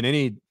than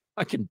any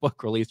fucking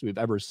book release we've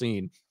ever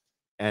seen.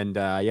 And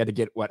you had to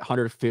get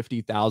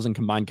 150,000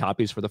 combined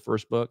copies for the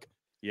first book.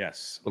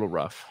 Yes. A little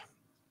rough.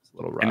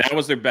 And that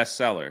was their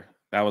bestseller.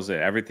 That was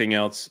it. Everything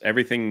else,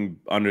 everything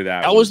under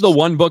that. That was the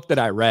one book that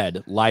I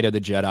read, Light of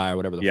the Jedi or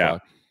whatever the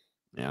fuck.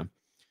 Yeah.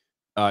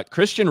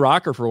 Christian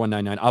Rocker for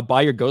 $1.99. I'll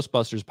buy your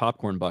Ghostbusters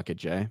popcorn bucket,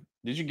 Jay.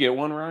 Did you get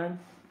one, Ryan?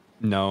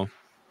 No.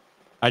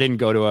 I didn't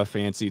go to a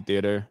fancy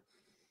theater.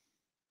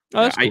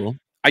 Oh, that's cool.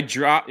 I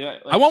dropped. Yeah,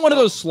 I want one of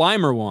those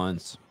Slimer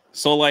ones.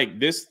 So like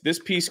this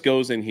piece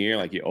goes in here,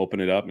 like you open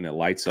it up and it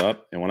lights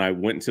up. And when I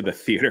went into the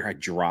theater, I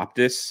dropped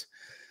this.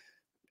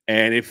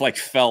 And it like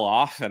fell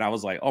off. And I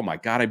was like, oh my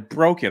God, I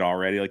broke it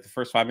already. Like the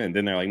first 5 minutes.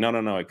 Then they're like,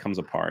 no, it comes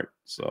apart.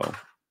 So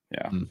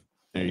yeah.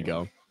 There you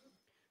go.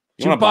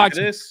 You want to buy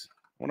this?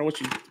 I wonder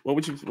what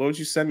would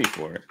you send me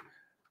for it?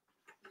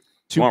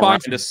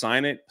 Tupac's to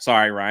sign it.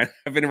 Sorry, Ryan.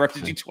 I've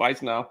interrupted you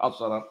twice now. I'll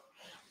shut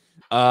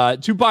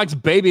up. Tupac's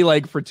baby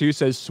leg for $2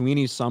 says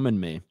Sweeney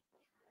summoned me.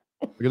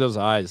 Look at those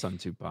eyes on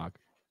Tupac.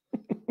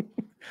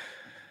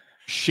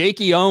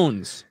 Shaky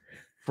owns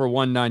for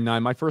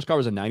 $1.99. My first car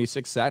was a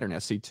 '96 Saturn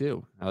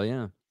SC2. Hell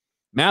yeah.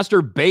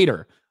 Master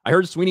Bader. I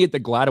heard Sweeney at the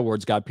GLAAD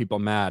Awards got people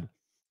mad.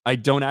 I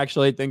don't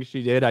actually think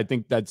she did. I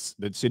think that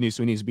Sydney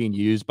Sweeney's being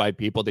used by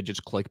people to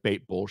just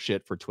clickbait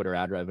bullshit for Twitter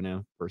ad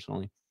revenue,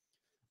 personally.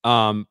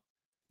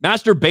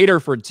 Master Bader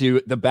for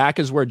 $2. The back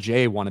is where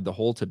Jay wanted the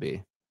hole to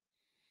be.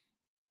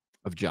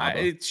 Of Jabba.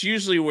 It's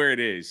usually where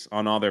it is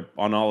on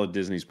all of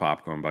Disney's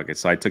popcorn buckets.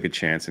 So I took a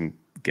chance and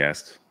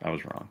guessed. I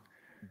was wrong.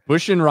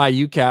 Bush and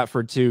Ryu Cat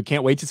for $2.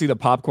 Can't wait to see the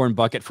popcorn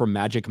bucket for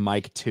Magic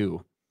Mike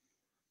 2.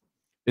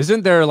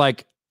 Isn't there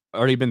like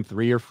already been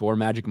 3 or 4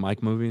 Magic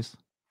Mike movies?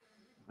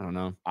 I don't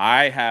know.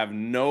 I have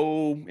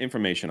no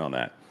information on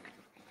that.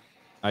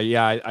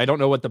 I don't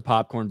know what the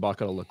popcorn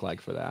bucket will look like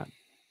for that.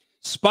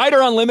 Spider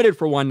Unlimited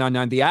for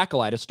 $1.99. The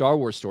Acolyte, a Star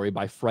Wars story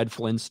by Fred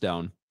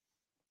Flintstone.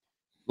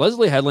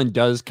 Leslie Headland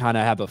does kind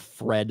of have a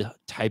Fred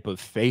type of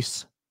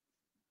face.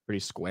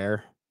 Pretty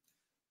square.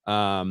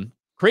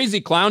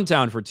 Crazy Clown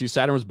Town for $2.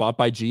 Saturn was bought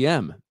by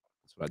GM.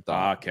 That's what I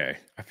thought. Okay.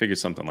 I figured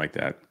something like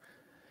that.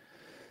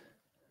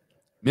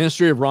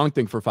 Ministry of Wrong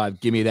Thing for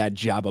 $5. Give me that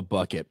Jabba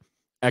bucket.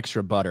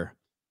 Extra butter.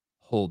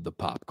 Hold the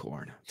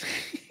popcorn.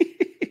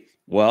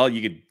 Well,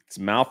 its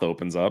mouth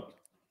opens up.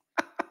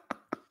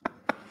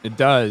 It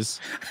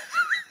does.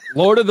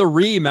 Lord of the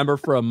Remember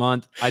for a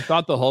month. I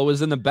thought the hole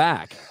was in the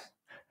back.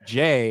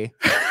 Jay,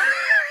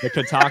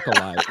 the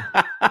Acolyte.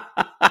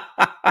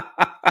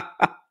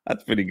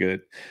 That's pretty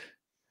good.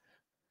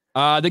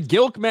 The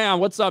Gilk Man.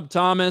 What's up,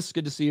 Thomas?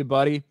 Good to see you,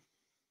 buddy.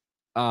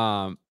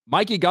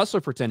 Mikey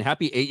Gussler for 10.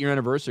 Happy 8-year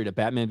anniversary to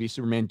Batman v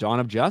Superman Dawn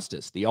of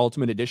Justice. The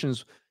Ultimate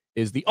Editions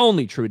is the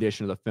only true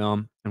edition of the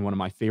film and one of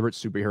my favorite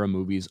superhero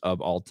movies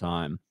of all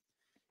time.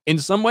 In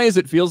some ways,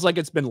 it feels like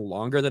it's been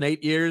longer than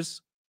 8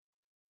 years.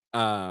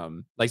 Like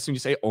when you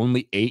say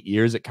only 8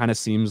 years, it kind of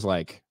seems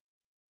like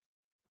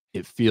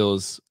it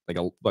feels like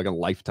a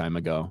lifetime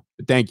ago.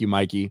 But thank you,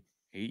 Mikey.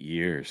 8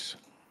 years.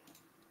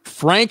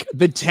 Frank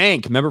the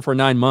Tank, member for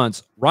 9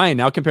 months. Ryan,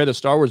 now compare the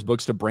Star Wars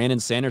books to Brandon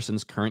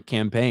Sanderson's current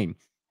campaign.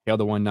 Hail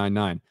the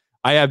 199.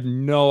 I have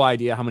no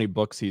idea how many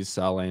books he's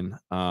selling.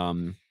 Let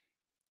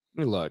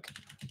me look.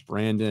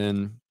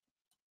 Brandon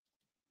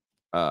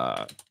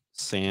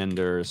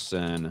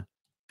Sanderson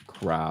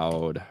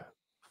crowd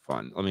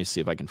fund. Let me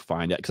see if I can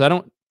find it, because I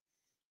don't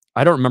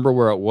remember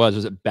where it was.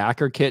 Was it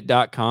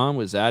backerkit.com?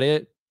 Was that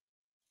it?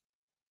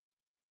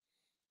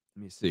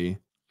 Let me see.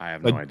 I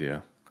have no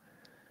idea.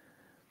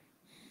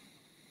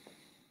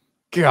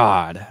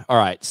 God. All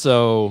right.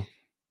 So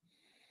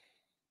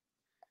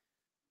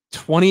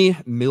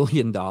 $20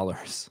 million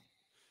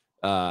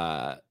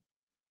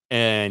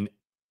and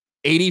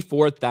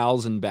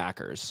 84,000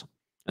 backers.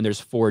 And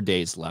there's 4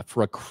 days left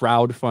for a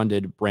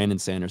crowd-funded Brandon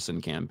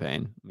Sanderson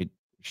campaign. Let me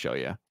show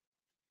you.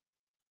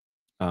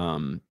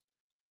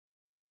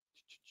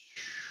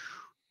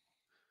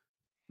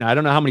 Now, I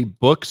don't know how many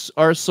books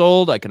are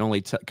sold. I can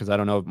only tell because I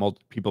don't know if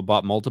people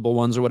bought multiple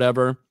ones or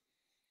whatever.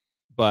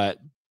 But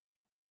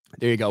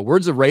there you go.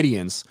 Words of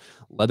Radiance,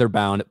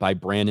 Leatherbound by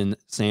Brandon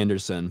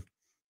Sanderson.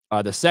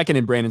 The second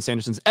in Brandon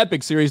Sanderson's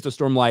epic series, The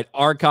Stormlight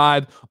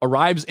Archive,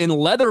 arrives in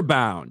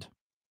Leatherbound.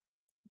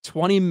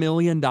 $20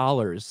 million.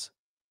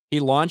 He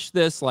launched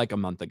this like a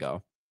month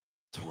ago.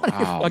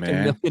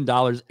 $20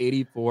 million,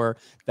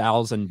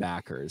 84,000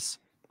 backers.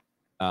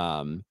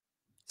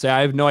 So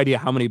I have no idea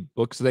how many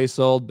books they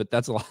sold, but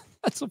that's a lot.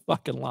 That's a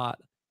fucking lot.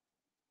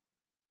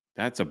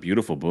 That's a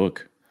beautiful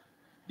book.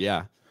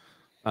 Yeah.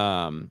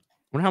 Wonder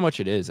how much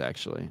it is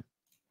actually.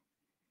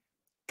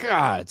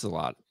 God, it's a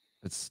lot.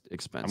 It's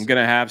expensive. I'm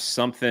gonna have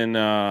something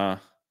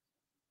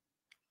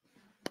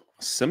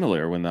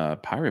similar when the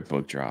pirate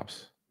book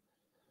drops.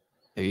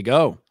 There you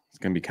go. It's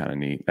gonna be kind of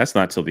neat. That's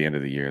not till the end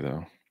of the year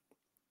though.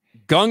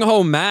 Gung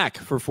Ho Mac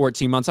for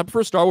 14 months. I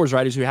prefer Star Wars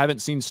writers who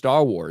haven't seen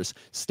Star Wars,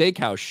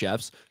 steakhouse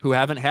chefs who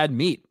haven't had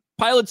meat,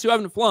 pilots who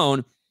haven't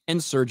flown,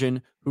 and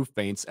surgeon who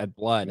faints at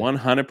blood.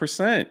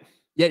 100%.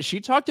 Yeah, she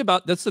talked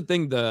about, that's the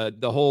thing, the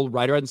whole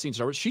writer hadn't seen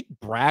Star Wars. She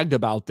bragged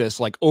about this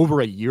like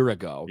over a year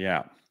ago.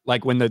 Yeah.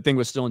 Like when the thing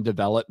was still in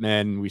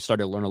development, we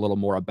started to learn a little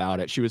more about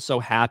it. She was so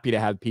happy to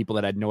have people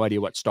that had no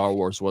idea what Star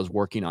Wars was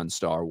working on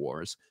Star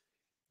Wars.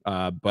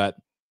 But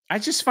I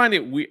just find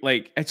it weird.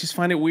 Like, I just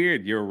find it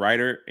weird. You're a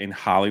writer in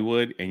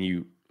Hollywood and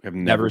you have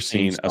never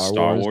seen a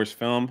Star Wars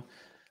film.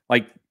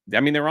 Like, I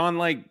mean, they're on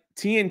like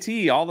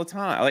TNT all the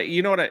time. Like,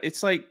 you know what?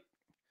 It's like,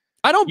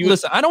 I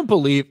don't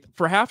believe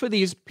for half of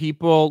these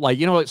people, like,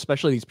 you know,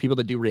 especially these people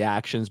that do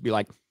reactions, be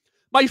like,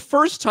 my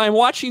first time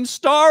watching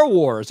Star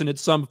Wars, and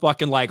it's some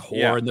fucking like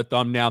whore in the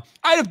thumbnail.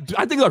 I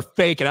think they're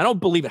faking. I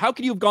don't believe it. How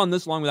can you have gone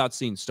this long without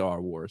seeing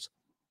Star Wars?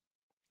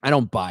 I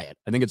don't buy it.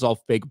 I think it's all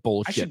fake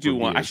bullshit. I should do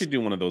one. I should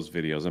do one of those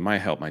videos. It might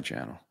help my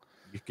channel.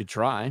 You could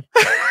try.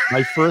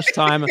 My first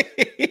time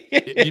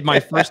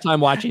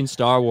watching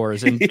Star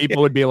Wars, and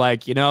people would be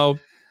like, you know,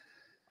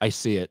 I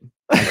see it.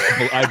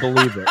 I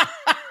believe it.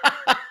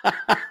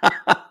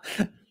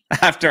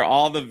 After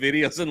all the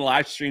videos and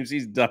live streams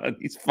he's done,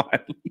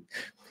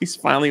 he's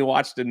finally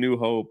watched A New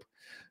Hope.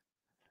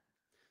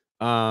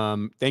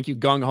 Thank you,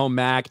 Gung Ho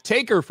Mac.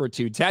 Taker for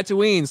 2.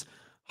 Tatooine's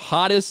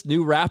hottest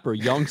new rapper,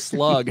 Young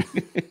Slug.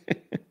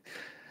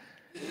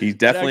 He's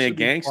definitely a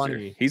gangster.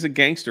 He's a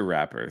gangster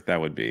rapper.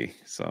 That would be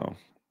so.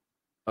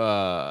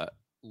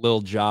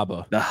 Lil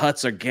Jabba. The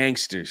Hutts are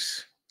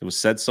gangsters. It was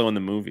said so in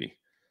the movie.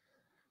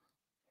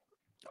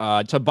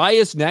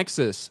 Tobias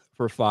Nexus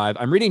for 5.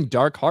 I'm reading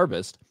Dark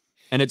Harvest,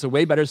 and it's a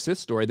way better Sith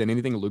story than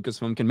anything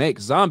Lucasfilm can make.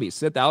 Zombies,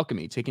 Sith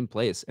alchemy, taking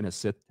place in a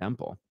Sith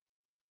temple.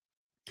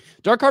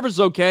 Dark Harvest is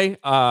okay.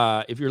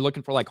 If you're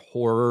looking for like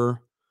horror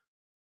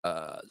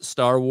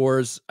Star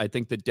Wars, I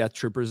think the Death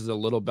Troopers is a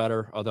little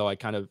better, although I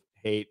kind of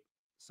hate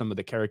some of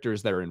the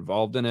characters that are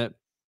involved in it.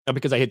 Not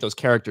because I hate those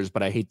characters,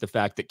 but I hate the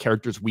fact that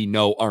characters we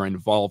know are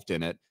involved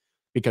in it,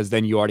 because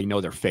then you already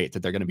know their fate,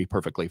 that they're going to be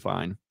perfectly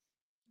fine.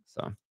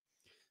 So,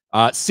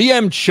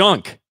 CM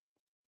Chunk,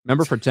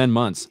 member for 10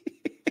 months.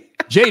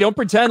 Jay, don't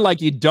pretend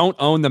like you don't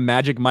own the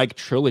Magic Mike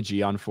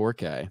trilogy on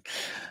 4K.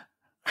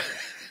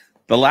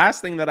 The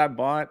last thing that I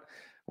bought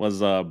was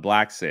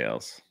Black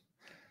Sails.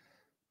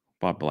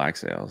 Bought Black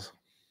Sails.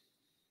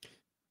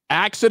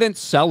 Accident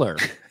Seller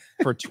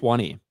for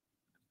 20.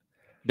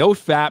 No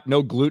FAP,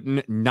 no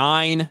gluten.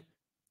 9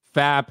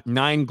 FAP,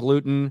 9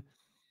 gluten,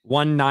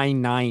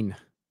 199.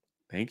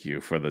 Thank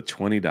you for the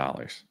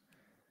 $20.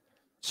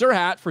 Sir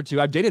Hat for 2.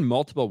 I've dated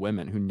multiple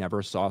women who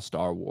never saw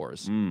Star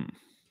Wars.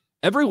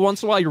 Every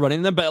once in a while you're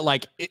running them, but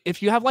like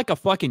if you have like a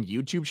fucking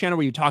YouTube channel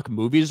where you talk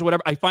movies or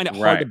whatever, I find it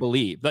hard to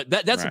believe.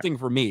 That's the thing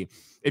for me.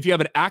 If you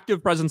have an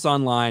active presence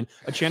online,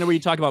 a channel where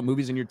you talk about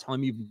movies and you're telling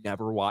me you've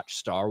never watched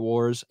Star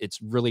Wars,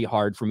 it's really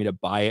hard for me to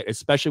buy it,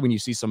 especially when you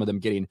see some of them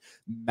getting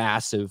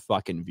massive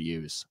fucking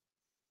views.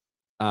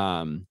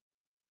 I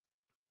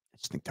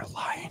just think they're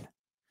lying.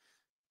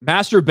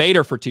 Master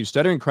Bader for 2.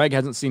 Stuttering Craig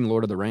hasn't seen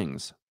Lord of the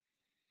Rings.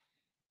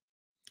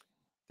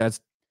 That's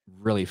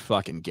really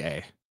fucking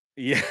gay.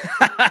 Yeah,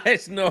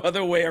 there's no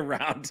other way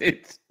around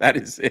it. That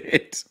is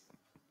it.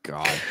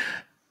 God.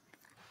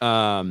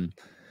 All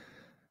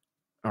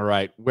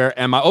right. Where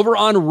am I? Over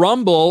on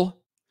Rumble.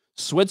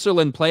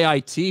 Switzerland play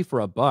IT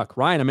for $1.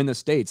 Ryan, I'm in the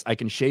States. I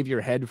can shave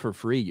your head for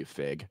free, you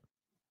fig.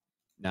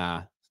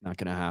 Nah, it's not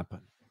gonna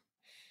happen.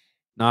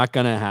 Not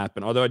gonna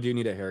happen. Although I do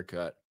need a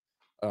haircut.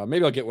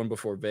 Maybe I'll get one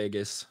before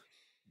Vegas.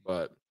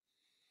 But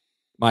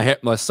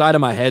my side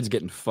of my head's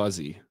getting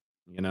fuzzy,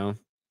 you know?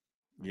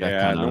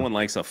 Yeah, no one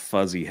likes a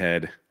fuzzy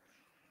head.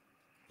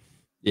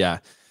 Yeah.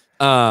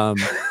 But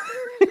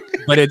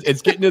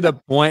it's getting to the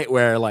point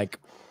where like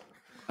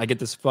I get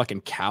this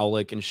fucking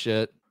cowlick and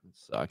shit. It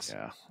sucks.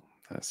 Yeah.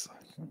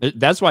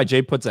 That's why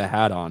Jay puts a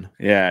hat on.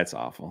 Yeah, it's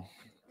awful.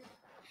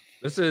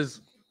 This is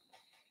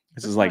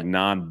like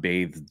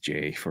non-bathed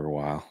Jay for a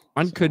while.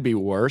 Mine could be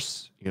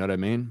worse. You know what I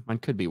mean? Mine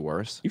could be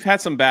worse. You've had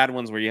some bad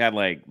ones where you had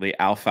like the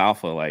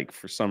alfalfa, like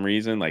for some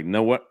reason, like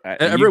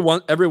every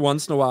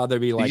once in a while there'd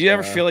be like. Did you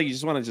ever feel like you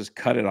just want to just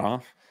cut it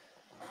off?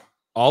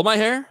 All my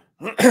hair?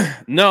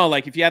 No,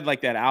 like if you had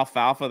like that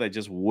alfalfa that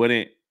just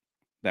wouldn't,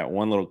 that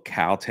one little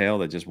cow tail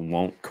that just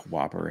won't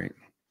cooperate.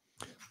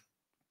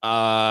 No,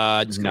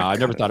 I've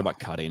never thought about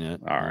cutting it.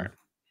 All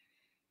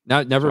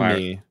right. Never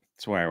me.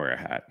 That's why I wear a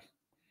hat.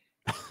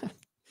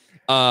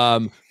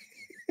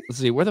 Let's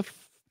see. Where the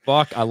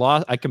fuck?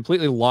 I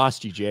completely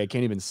lost you, Jay. I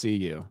can't even see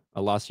you.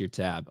 I lost your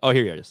tab. Oh,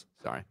 here it is.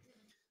 Sorry.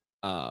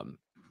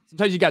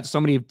 Sometimes you got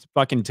so many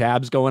fucking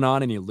tabs going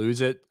on and you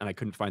lose it, and I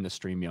couldn't find the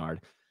StreamYard.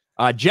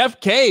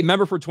 Jeff K,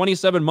 member for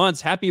 27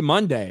 months. Happy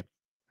Monday.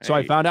 So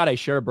I found out I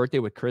share a birthday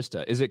with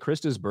Krista. Is it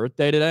Krista's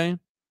birthday today?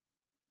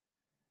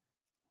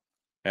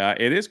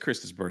 It is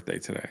Krista's birthday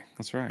today.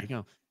 That's right. There you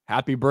go.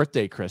 Happy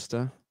birthday,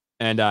 Krista.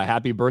 And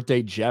happy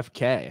birthday, Jeff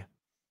K.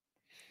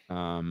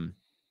 How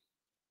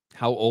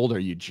old are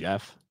you,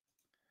 Jeff?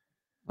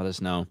 Let us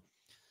know.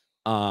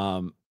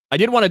 I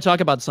did want to talk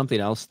about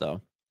something else,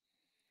 though.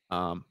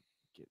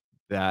 Get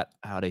that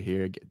out of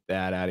here. Get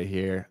that out of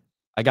here.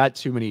 I got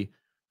too many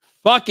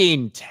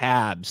fucking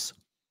tabs.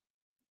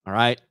 All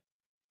right.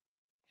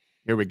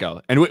 Here we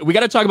go. And we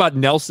got to talk about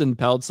Nelson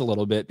Peltz a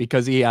little bit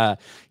because he had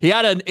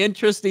an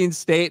interesting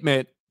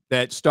statement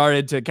that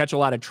started to catch a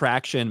lot of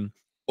traction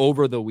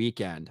over the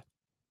weekend.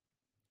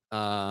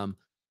 Let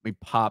me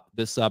pop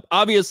this up.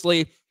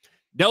 Obviously,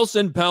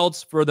 Nelson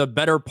Peltz, for the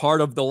better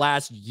part of the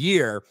last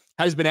year,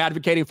 has been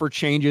advocating for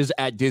changes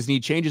at Disney,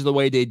 changes the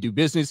way they do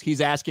business. He's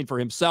asking for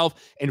himself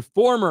and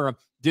former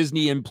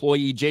Disney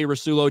employee Jay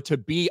Rasulo to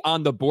be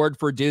on the board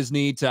for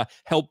Disney to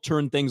help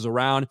turn things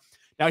around.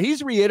 Now,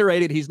 he's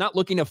reiterated he's not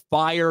looking to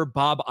fire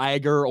Bob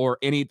Iger or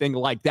anything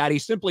like that. He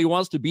simply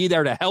wants to be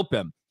there to help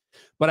him.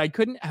 But I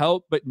couldn't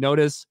help but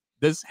notice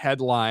this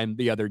headline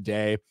the other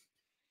day.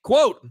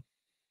 Quote,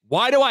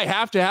 "Why do I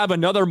have to have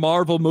another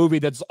Marvel movie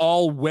that's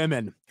all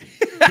women?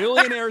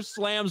 Billionaire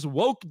slams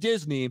woke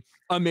Disney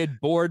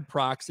amid board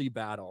proxy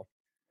battle."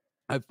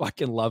 I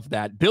fucking love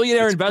that.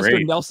 Billionaire investor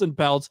Nelson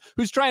Peltz,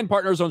 whose Trian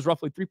Partners owns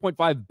roughly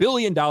 $3.5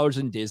 billion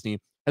in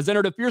Disney, has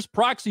entered a fierce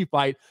proxy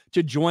fight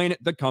to join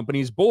the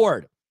company's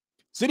board.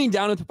 Sitting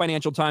down at the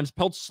Financial Times,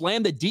 Peltz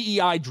slammed the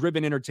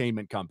DEI-driven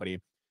entertainment company.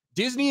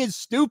 "Disney is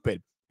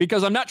stupid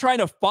because I'm not trying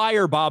to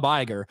fire Bob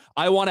Iger.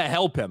 I want to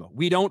help him.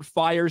 We don't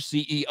fire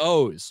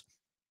CEOs."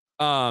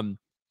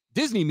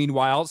 Disney,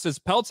 meanwhile, says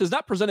Peltz has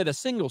not presented a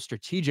single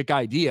strategic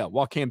idea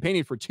while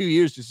campaigning for 2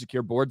 years to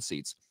secure board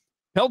seats.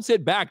 Peltz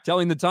hit back,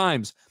 telling the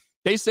Times,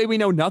 "They say we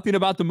know nothing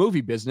about the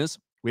movie business.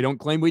 We don't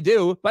claim we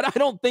do, but I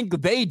don't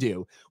think they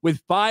do,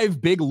 with 5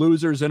 big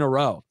losers in a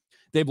row.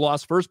 They've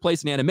lost first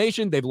place in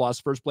animation. They've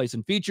lost first place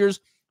in features.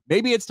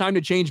 Maybe it's time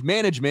to change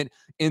management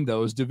in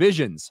those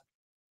divisions."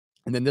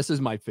 And then this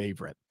is my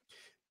favorite.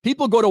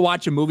 "People go to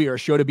watch a movie or a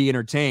show to be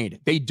entertained.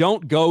 They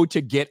don't go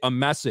to get a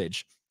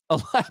message."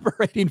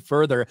 Elaborating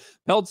further,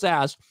 Peltz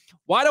asked,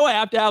 "Why do I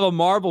have to have a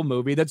Marvel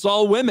movie that's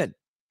all women?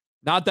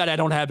 Not that I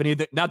have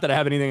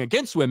anything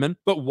against women,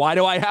 but why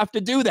do I have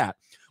to do that?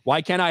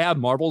 Why can't I have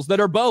Marvels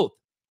that are both?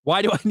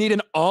 Why do I need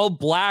an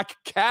all-black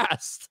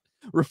cast?"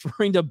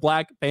 Referring to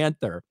Black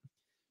Panther.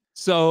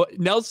 So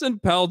Nelson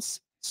Peltz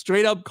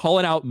straight up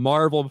calling out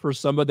Marvel for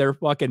some of their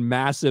fucking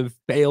massive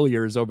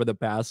failures over the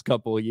past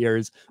couple of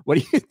years. What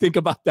do you think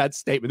about that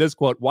statement? This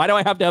quote, "Why do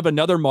I have to have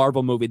another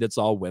Marvel movie that's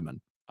all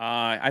women?"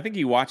 I think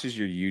he watches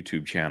your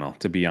YouTube channel,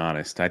 to be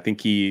honest. I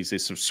think he's a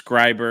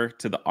subscriber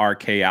to the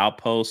RK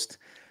Outpost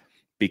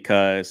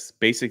because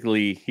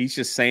basically he's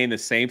just saying the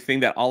same thing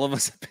that all of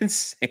us have been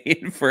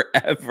saying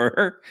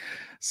forever.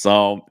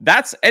 So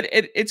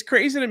it's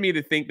crazy to me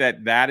to think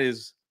that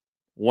is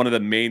one of the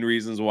main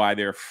reasons why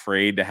they're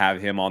afraid to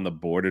have him on the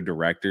board of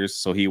directors.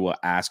 So he will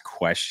ask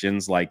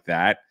questions like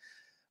that.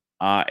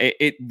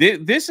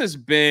 This has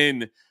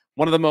been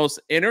one of the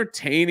most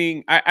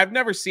entertaining. I've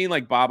never seen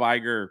like Bob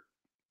Iger,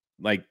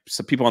 like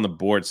some people on the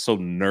board, so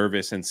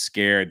nervous and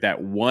scared that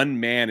one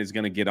man is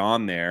going to get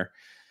on there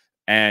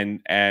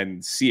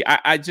and see.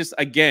 I just,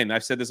 again,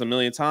 I've said this a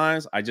million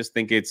times. I just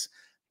think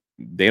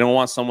they don't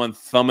want someone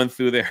thumbing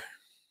through their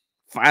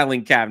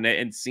filing cabinet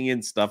and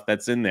seeing stuff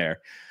that's in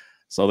there.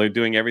 So they're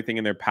doing everything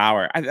in their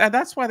power.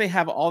 That's why they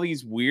have all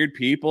these weird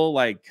people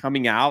like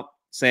coming out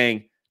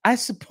saying, I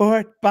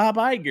support Bob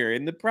Iger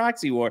in the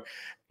proxy war.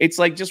 It's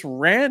like just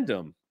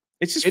random.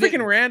 It's just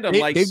freaking random.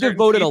 They've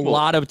devoted a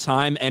lot of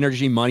time,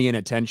 energy, money, and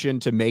attention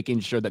to making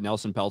sure that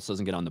Nelson Peltz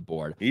doesn't get on the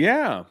board.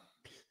 Yeah.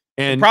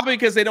 And probably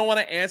because they don't want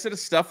to answer to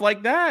stuff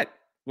like that,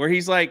 where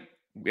he's like,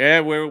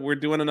 yeah, we're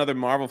doing another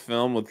Marvel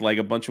film with like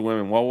a bunch of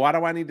women. Well, why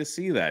do I need to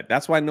see that?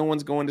 That's why no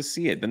one's going to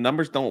see it. The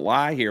numbers don't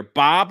lie here.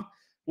 Bob,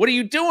 what are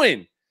you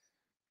doing?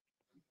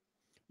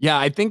 Yeah,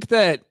 I think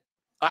that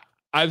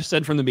I've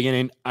said from the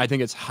beginning, I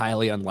think it's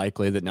highly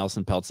unlikely that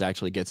Nelson Peltz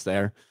actually gets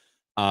there.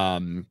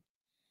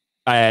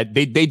 They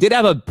did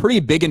have a pretty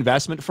big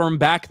investment firm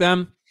back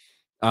then.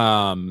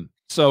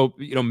 So,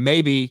 you know,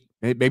 maybe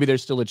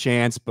there's still a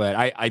chance, but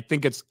I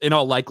think it's in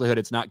all likelihood,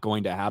 it's not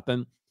going to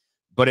happen.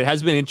 But it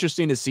has been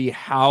interesting to see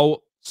how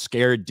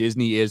scared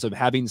Disney is of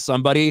having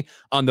somebody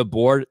on the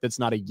board that's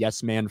not a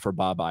yes man for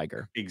Bob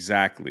Iger.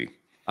 Exactly.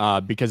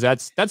 Because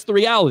that's the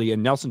reality.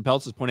 And Nelson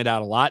Peltz has pointed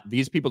out a lot.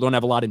 These people don't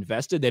have a lot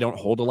invested. They don't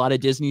hold a lot of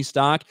Disney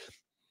stock.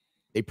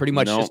 They pretty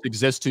much just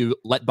exist to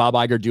let Bob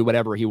Iger do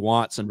whatever he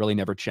wants and really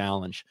never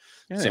challenge.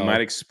 Yeah, so, they might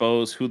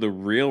expose who the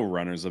real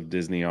runners of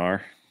Disney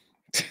are,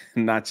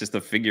 not just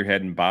a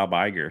figurehead in Bob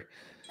Iger.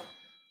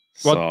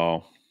 Well,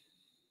 so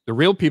the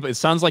real people, it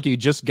sounds like you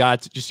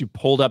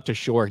pulled up to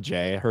shore,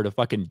 Jay. I heard a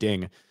fucking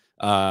ding.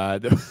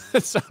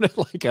 It sounded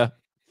like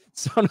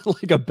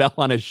a bell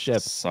on a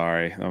ship.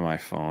 Sorry, on my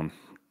phone.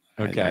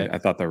 Okay. I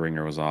thought the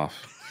ringer was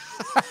off.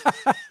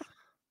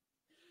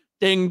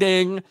 Ding,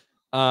 ding.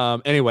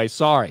 Anyway,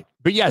 sorry.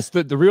 But yes,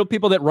 the real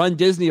people that run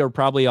Disney are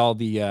probably all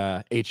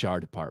the HR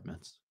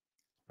departments.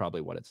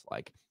 Probably what it's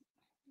like.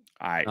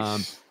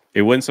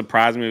 It wouldn't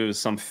surprise me if it was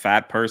some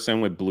fat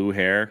person with blue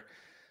hair,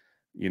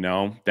 you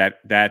know,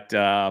 that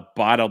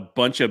bought a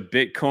bunch of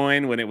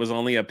Bitcoin when it was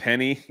only a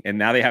penny, and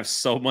now they have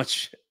so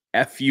much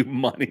FU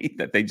money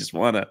that they just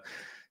want to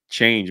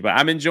change. But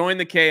I'm enjoying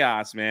the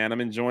chaos, man.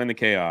 I'm enjoying the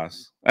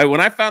chaos.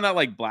 When I found out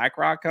like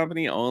BlackRock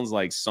company owns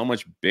like so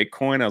much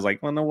Bitcoin, I was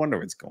like, well, no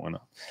wonder it's going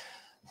up.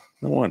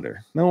 No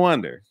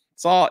wonder.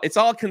 It's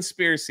all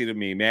conspiracy to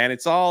me, man.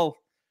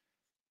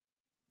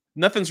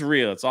 Nothing's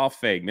real. It's all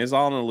fake. It's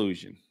all an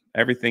illusion.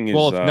 Everything is.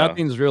 Well, if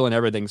nothing's real and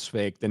everything's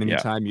fake, then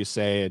anytime you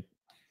say it,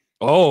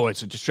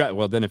 it's a distraction.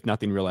 Well, then if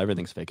nothing real,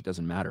 everything's fake, it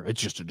doesn't matter. It's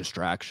just a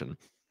distraction.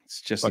 It's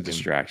just a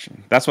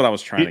distraction. That's what I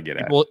was trying to get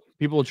at.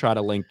 People will try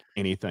to link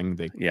anything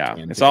they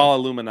can. It's all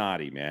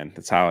Illuminati, man.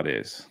 That's how it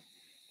is.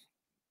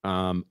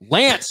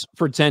 Lance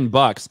for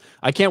 $10.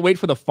 I can't wait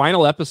for the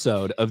final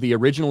episode of the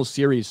original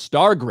series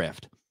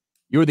Stargrift.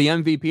 You were the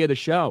MVP of the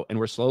show, and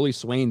we're slowly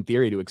swaying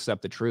theory to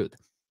accept the truth.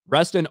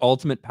 Rest in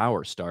ultimate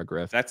power,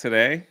 Stargrift. Is that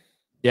today?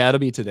 Yeah, it'll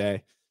be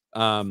today.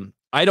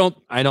 I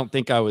don't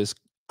think I was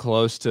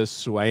close to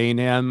swaying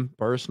him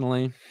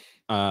personally,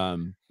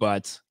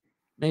 but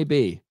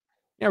maybe.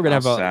 Yeah, we're gonna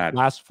have a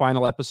last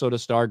final episode of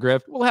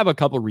Stargrift. We'll have a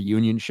couple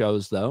reunion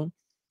shows though.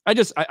 I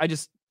got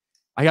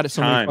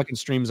so many fucking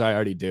streams I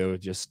already do. I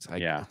just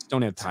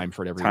don't have time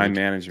for it every time week.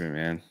 Management,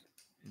 man.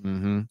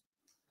 Mm-hmm.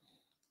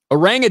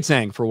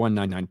 Orangutan for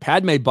 $1.99.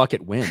 Padme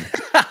Bucket win.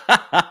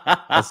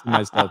 That's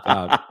myself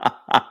out.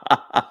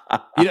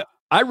 You know,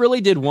 I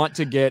really did want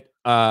to get.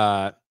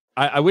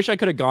 I wish I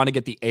could have gone to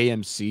get the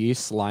AMC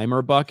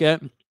Slimer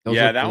bucket.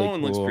 That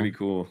one looks pretty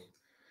cool.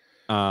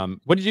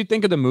 What did you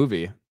think of the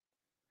movie?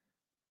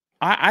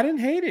 I didn't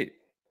hate it.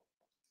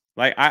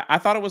 Like I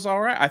thought it was all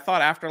right. I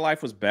thought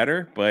Afterlife was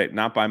better, but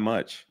not by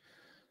much.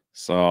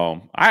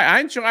 So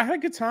I enjoyed. I had a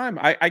good time.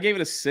 I gave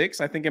it a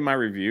 6. I think in my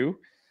review,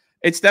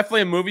 it's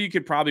definitely a movie you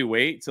could probably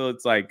wait till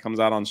it's like comes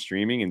out on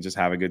streaming and just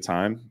have a good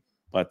time.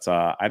 But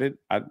I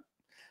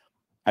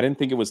didn't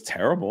think it was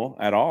terrible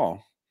at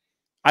all.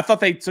 I thought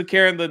they took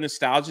care of the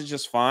nostalgia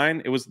just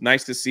fine. It was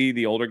nice to see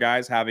the older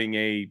guys having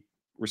a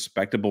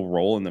respectable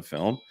role in the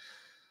film.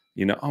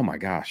 You know, oh my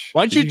gosh.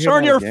 Why don't you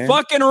turn your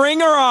fucking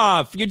ringer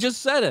off? You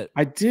just said it.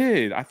 I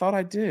did. I thought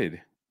I did.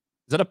 Is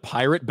that a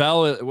pirate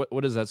bell?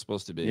 What is that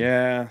supposed to be?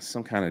 Yeah,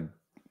 some kind of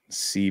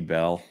sea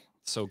bell.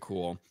 So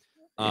cool.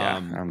 Yeah,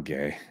 I'm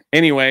gay.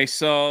 Anyway,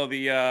 so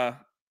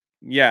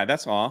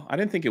that's all. I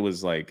didn't think it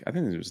was like, I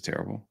think it was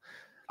terrible.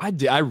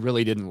 I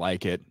really didn't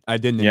like it. I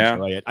didn't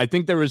enjoy it. I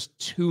think there was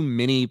too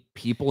many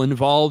people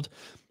involved.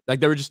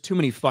 Like there were just too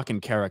many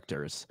fucking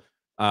characters.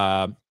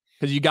 Because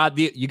you got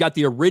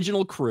the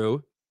original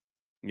crew.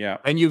 Yeah.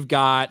 And you've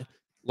got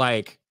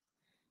like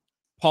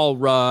Paul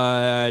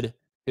Rudd,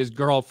 his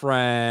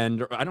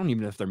girlfriend. I don't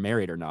even know if they're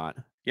married or not.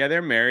 Yeah,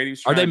 they're married.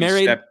 Are they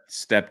married?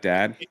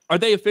 Stepdad. Are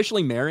they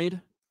officially married?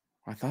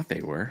 I thought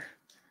they were.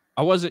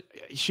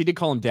 She did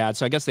call him dad,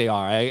 so I guess they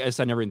are. I guess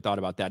I never even thought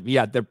about that. But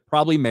yeah, they're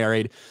probably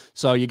married.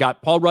 So you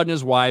got Paul Rudd and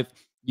his wife.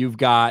 You've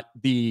got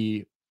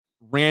the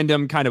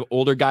random kind of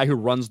older guy who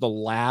runs the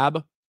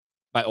lab.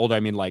 By older, I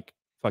mean like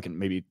fucking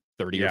maybe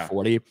 30 or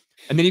 40.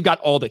 And then you've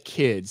got all the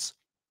kids.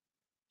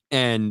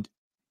 And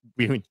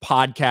between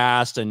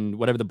podcast and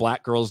whatever the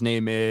black girl's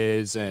name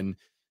is, and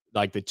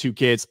like the 2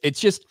 kids, it's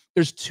just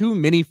there's too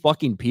many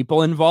fucking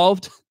people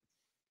involved.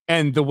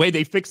 And the way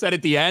they fix that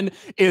at the end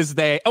is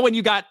and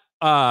you got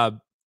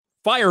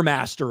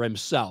Firemaster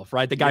himself,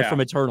 right? The guy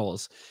from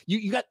Eternals.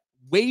 You got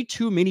way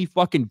too many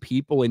fucking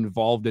people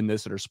involved in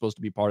this that are supposed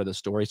to be part of the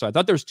story. So I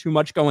thought there's too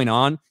much going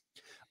on.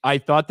 I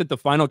thought that the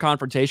final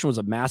confrontation was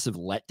a massive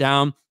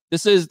letdown.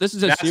 This is a That's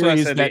series what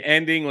I said. that The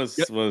ending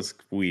was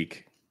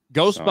weak.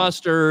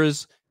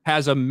 Ghostbusters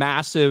has a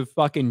massive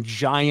fucking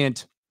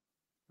giant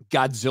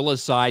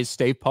Godzilla-sized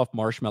Stay Puft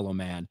Marshmallow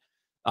Man.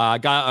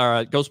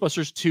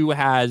 Ghostbusters 2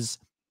 has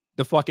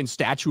the fucking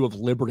Statue of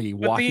Liberty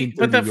walking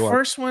through New York. But the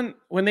first one,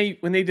 when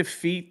they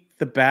defeat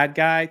the bad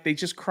guy, they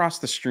just cross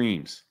the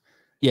streams.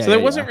 Yeah, so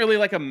there wasn't really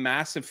like a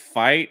massive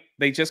fight.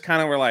 They just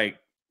kind of were like,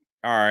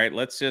 all right,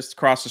 let's just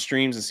cross the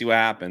streams and see what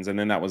happens. And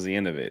then that was the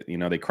end of it. You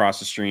know, they crossed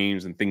the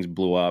streams and things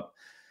blew up.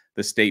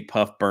 The State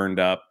Puff burned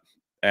up.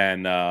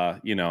 And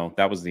you know,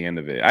 that was the end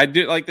of it. I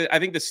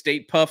think the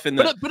State Puff and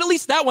but at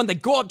least that one, they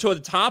go up to the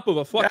top of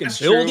a fucking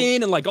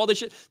building and like all this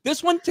shit.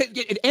 This one,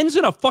 it ends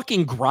in a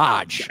fucking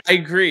garage. I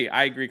agree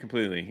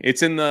completely.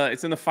 It's in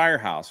the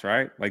firehouse,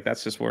 right? Like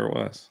that's just where it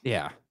was.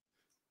 Yeah.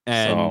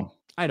 And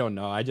I don't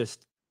know. I didn't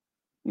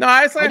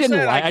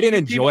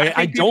enjoy it.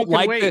 I don't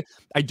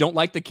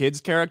like the kids'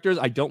 characters.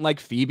 I don't like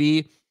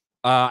Phoebe.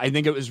 I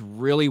think it was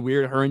really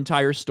weird, her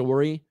entire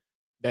story,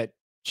 that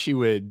she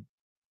would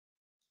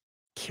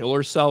kill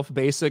herself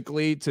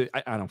basically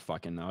I don't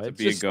fucking know. It's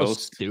just so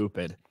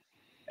stupid.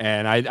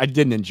 And I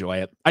didn't enjoy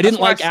it. I didn't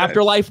like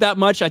Afterlife that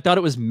much. I thought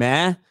it was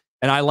meh.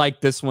 And I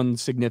like this one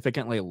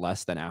significantly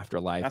less than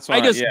Afterlife.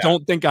 I just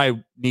don't think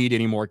I need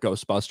any more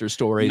Ghostbusters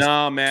stories.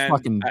 No, man. Just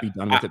fucking be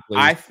done with it,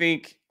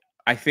 please.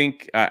 I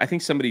think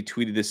somebody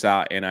tweeted this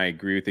out, and I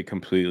agree with it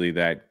completely,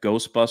 that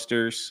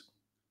Ghostbusters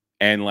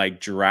and like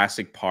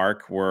Jurassic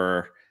Park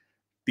were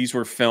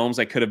films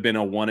that could have been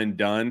a one and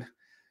done.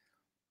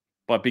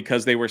 But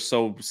because they were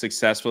so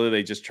successful,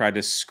 they just tried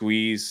to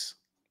squeeze,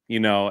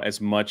 you know,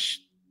 as much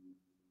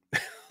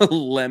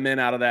lemon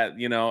out of that,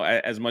 you know,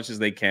 as much as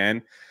they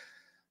can.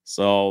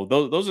 So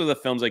those are the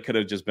films that could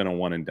have just been a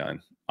one and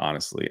done,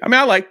 honestly. I mean,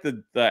 I like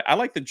the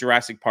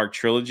Jurassic Park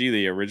trilogy,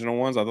 the original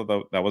ones. I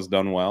thought that was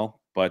done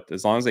well. But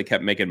as long as they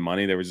kept making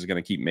money, they were just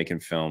going to keep making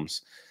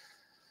films.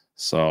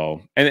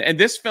 So, and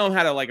this film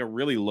had a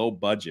really low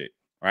budget,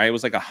 right? It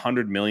was like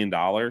 $100 million.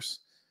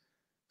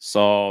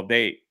 So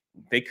they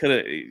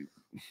could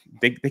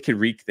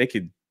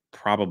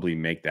probably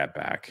make that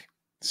back.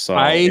 So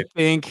I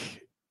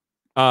think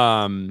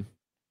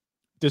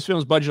this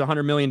film's budget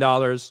 $100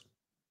 million.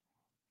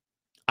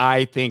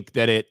 I think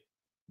that it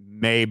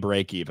may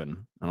break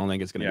even. I don't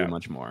think it's going to be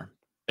much more,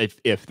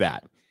 if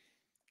that.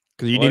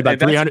 Because you need about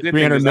 $300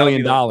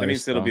 million. That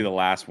means it'll be the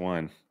last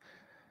one.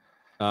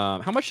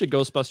 How much did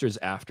Ghostbusters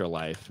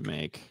Afterlife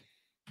make?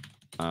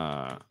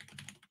 Because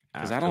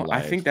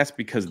I think that's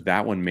because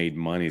that one made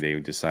money. They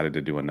decided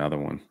to do another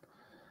one.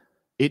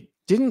 It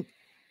didn't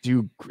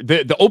do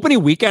the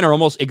opening weekend are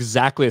almost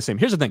exactly the same.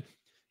 Here's the thing: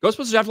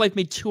 Ghostbusters Afterlife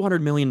made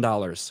 $200 million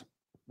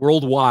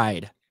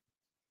worldwide.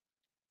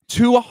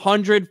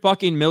 $200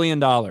 fucking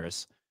million,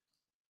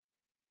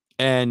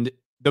 and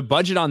the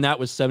budget on that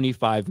was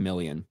 $75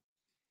 million.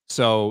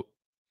 So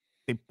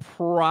they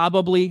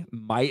probably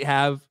might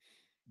have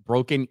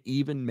broken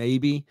even,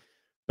 maybe,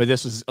 but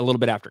this is a little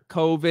bit after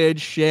COVID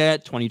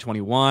shit,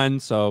 2021.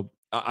 So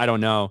I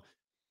don't know.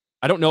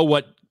 I don't know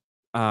what.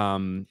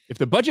 If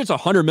the budget's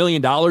 $100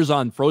 million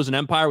on Frozen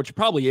Empire, which it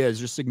probably is,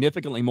 there's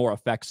significantly more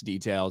effects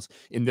details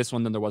in this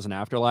one than there was in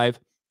Afterlife.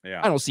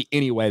 Yeah. I don't see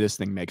any way this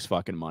thing makes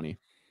fucking money.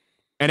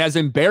 And as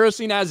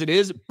embarrassing as it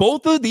is,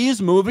 both of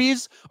these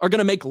movies are going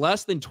to make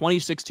less than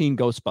 2016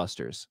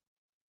 Ghostbusters.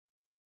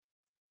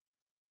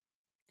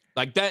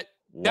 Like that.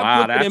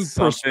 Wow, that puts it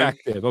in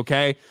perspective.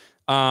 Okay.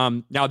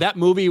 Now that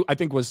movie I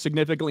think was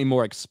significantly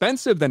more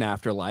expensive than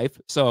Afterlife,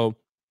 so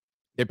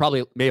they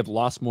probably may have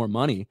lost more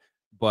money,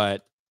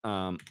 but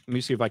let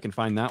me see if I can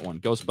find that one.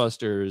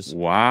 Ghostbusters.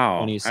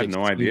 Wow. I had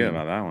no idea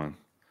about that one.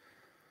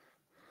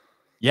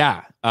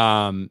 Yeah.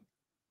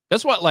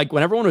 That's what, like,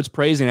 when everyone was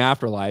praising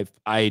Afterlife,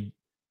 I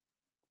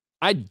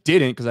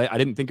didn't, because I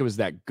didn't think it was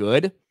that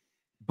good.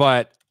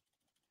 But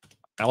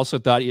I also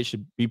thought it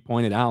should be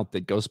pointed out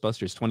that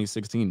Ghostbusters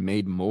 2016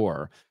 made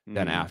more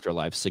than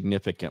Afterlife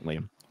significantly.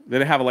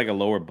 Did it have like a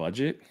lower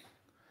budget?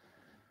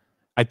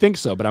 I think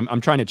so, but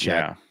I'm trying to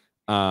check.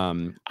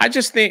 Yeah. I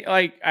just think,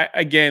 like,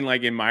 again,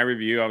 like in my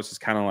review, I was just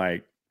kind of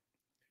like,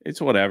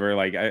 it's whatever.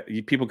 Like,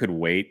 people could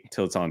wait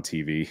until it's on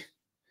TV.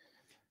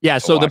 Yeah,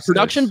 so the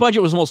production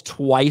budget was almost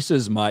twice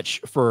as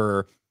much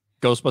for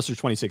Ghostbusters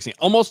 2016,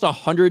 almost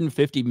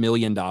 $150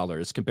 million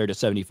compared to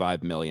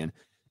 $75 million.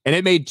 And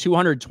it made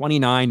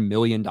 $229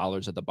 million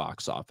at the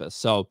box office.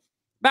 So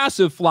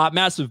massive flop,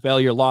 massive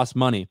failure, lost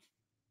money.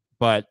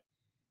 But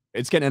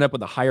it's going to end up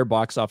with a higher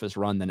box office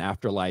run than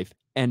Afterlife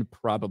and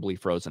probably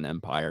Frozen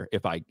Empire,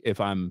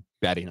 if I'm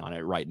betting on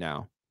it right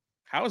now.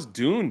 How is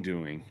Dune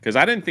doing? Because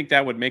I didn't think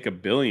that would make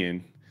 $1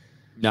 billion.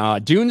 No,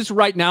 Dune's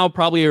right now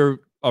probably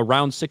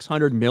around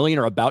 600 million,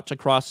 or about to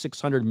cross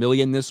 600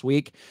 million this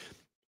week.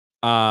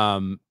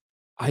 I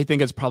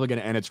think it's probably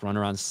going to end its run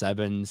around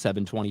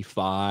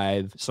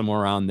 725, somewhere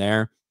around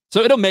there.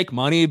 So it'll make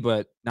money,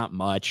 but not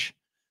much.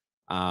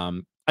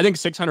 I think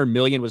 600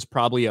 million was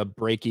probably a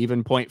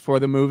break-even point for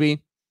the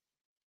movie.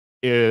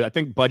 I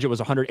think budget was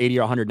 180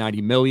 or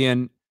 190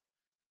 million,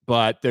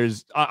 but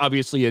there's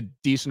obviously a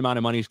decent amount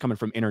of money is coming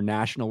from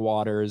international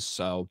waters.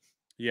 So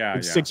yeah,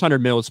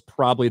 600 mil is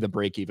probably the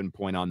break-even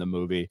point on the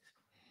movie,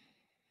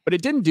 but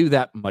it didn't do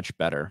that much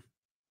better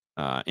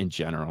in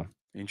general.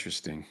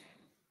 Interesting.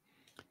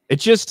 It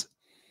just,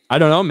 I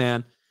don't know,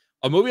 man.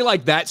 A movie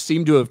like that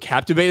seemed to have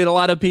captivated a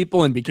lot of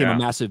people and became a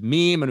massive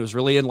meme, and it was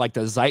really in like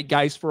the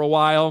zeitgeist for a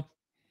while.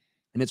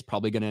 And it's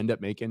probably going to end up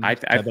making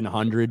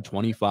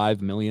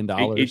 $725 million.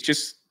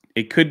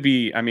 It could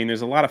be. I mean,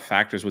 there's a lot of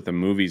factors with the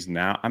movies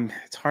now.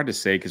 It's hard to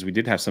say because we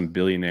did have some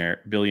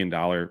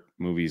billion-dollar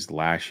movies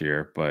last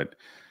year, but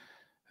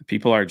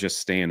people are just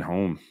staying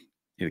home.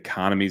 The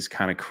economy's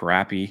kind of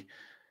crappy.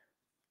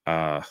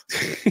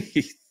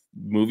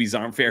 Movies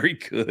aren't very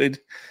good,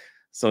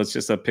 so it's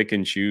just a pick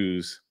and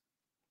choose.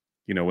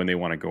 You know, when they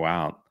want to go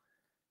out.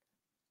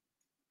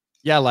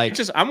 Yeah, like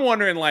I'm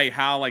wondering like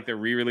how like the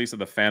re-release of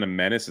the Phantom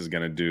Menace is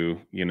gonna do.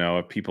 You know,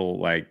 if people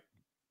like.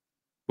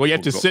 Well, you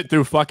have to sit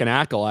through fucking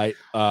Acolyte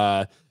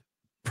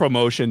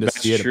promotion to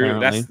see it. True.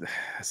 Apparently,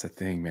 that's the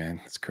thing, man.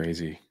 It's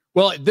crazy.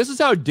 Well, this is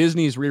how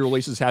Disney's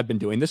re-releases have been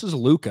doing. This is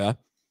Luca.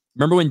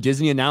 Remember when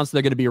Disney announced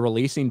they're going to be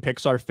releasing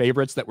Pixar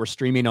favorites that were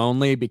streaming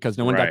only because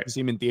no one got to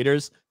see them in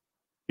theaters?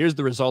 Here's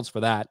the results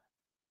for that.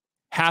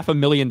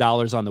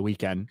 $500,000 on the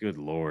weekend. Good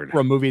Lord. For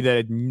a movie that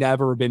had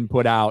never been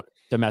put out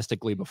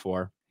domestically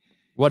before.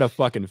 What a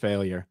fucking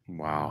failure.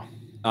 Wow.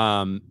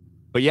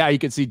 But yeah, you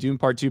can see Dune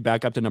Part 2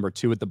 back up to number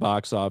 2 at the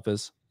box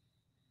office.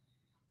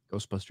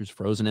 Ghostbusters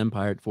Frozen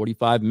Empire at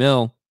 45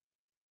 mil.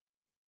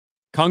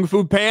 Kung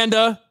Fu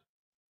Panda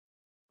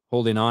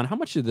holding on. How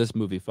much did this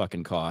movie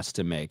fucking cost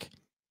to make?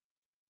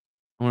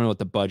 I don't know what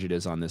the budget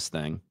is on this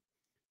thing.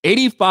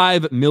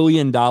 $85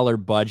 million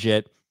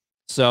budget.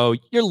 So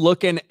you're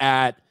looking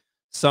at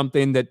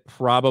something that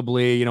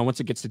probably, you know, once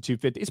it gets to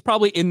 250, it's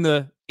probably in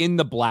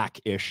the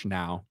black-ish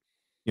now.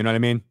 You know what I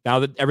mean? Now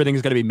that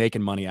everything's going to be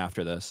making money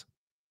after this.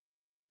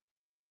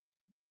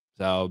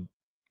 So,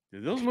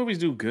 did those movies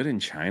do good in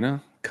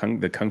China?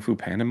 The Kung Fu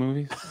Panda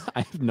movies?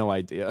 I have no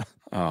idea.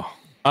 Oh.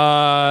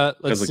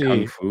 Let's see.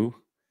 Kung Fu?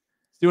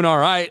 It's doing all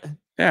right.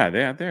 Yeah,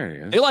 there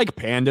it is. They like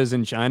pandas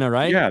in China,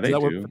 right? Yeah, they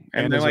do.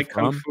 And they like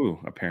Kung Fu,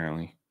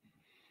 apparently.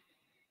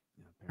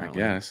 I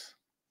guess.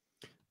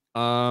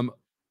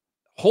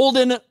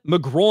 Holden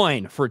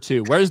McGroin for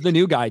 2. Where's the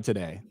new guy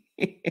today?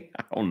 I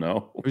don't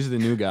know. Who's the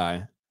new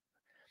guy?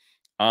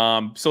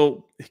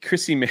 So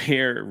Chrissy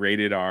Mayer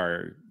rated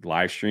our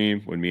live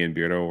stream when me and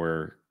Beardo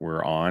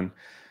were on,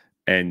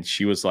 and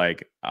she was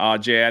like, "Oh,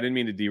 Jay, I didn't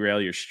mean to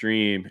derail your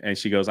stream." And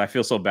she goes, "I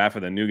feel so bad for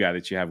the new guy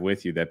that you have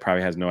with you that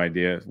probably has no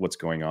idea what's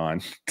going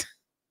on."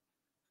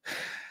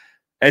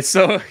 And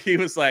so he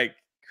was like,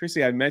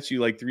 "Chrissy, I met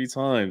you like 3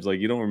 times. Like,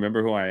 you don't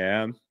remember who I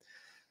am?"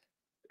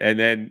 And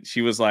then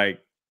she was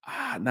like,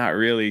 "Not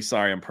really.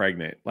 Sorry, I'm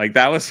pregnant." Like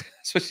that's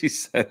what she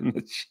said in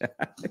the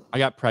chat. I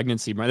got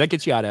pregnancy. That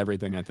gets you out of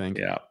everything, I think.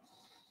 Yeah.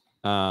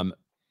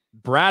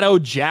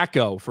 Brado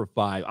Jacko for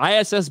 5.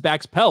 ISS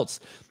backs Peltz,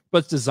 but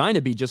it's designed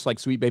to be just like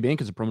Sweet Baby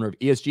Inc. as a promoter of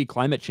ESG,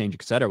 climate change,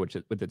 etc., which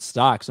with its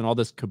stocks and all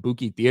this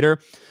kabuki theater.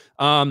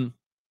 And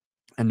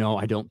no,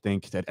 I don't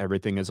think that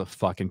everything is a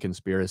fucking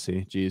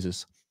conspiracy.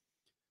 Jesus.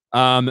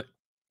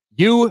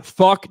 You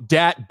fuck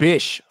dat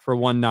bish for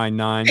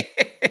 199.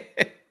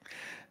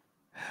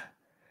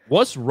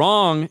 What's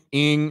wrong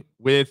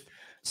with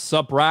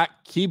Subrak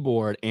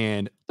keyboard,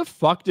 and the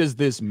fuck does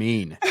this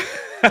mean?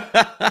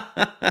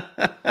 I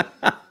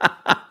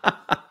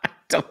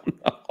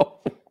don't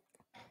know.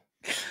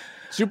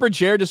 Super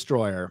Chair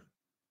Destroyer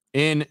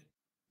in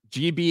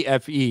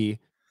GBFE.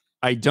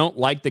 I don't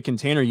like the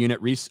container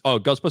unit.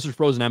 Ghostbusters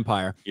Frozen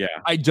Empire. Yeah.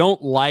 I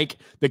don't like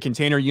the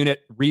container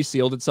unit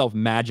resealed itself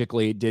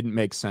magically. It didn't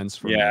make sense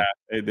for me. Yeah,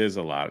 there's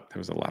a lot. There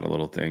was a lot of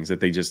little things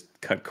that they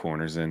just cut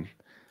corners in.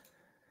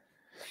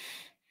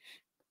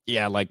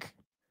 Yeah, like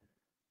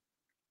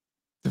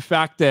the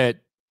fact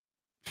that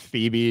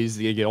Phoebe's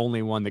the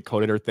only one that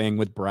coated her thing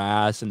with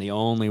brass and the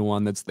only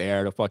one that's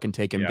there to fucking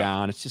take him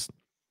down. It's just,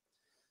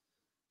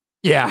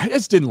 yeah, I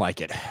just didn't like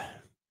it.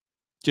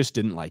 Just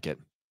didn't like it.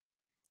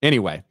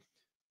 Anyway,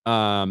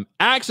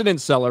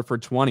 accident seller for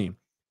 20.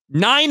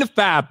 9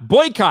 FAP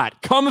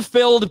boycott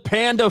cum-filled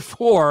Panda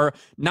 4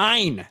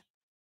 9.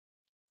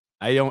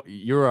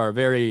 You are a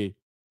very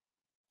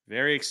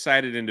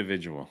excited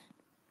individual.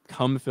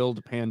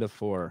 Cum-filled Panda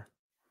 4.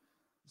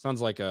 Sounds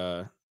like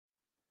a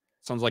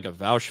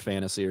Vouch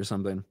fantasy or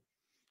something.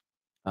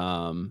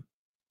 Or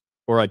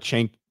a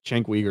Cenk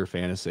Uyghur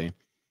fantasy.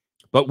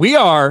 But we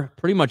are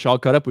pretty much all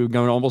cut up. We've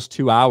gone almost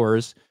 2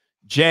 hours.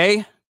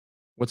 Jay,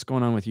 what's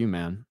going on with you,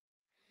 man?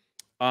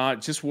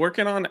 Just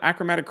working on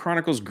Achromatic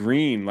Chronicles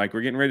Green. Like, we're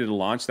getting ready to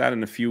launch that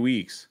in a few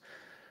weeks.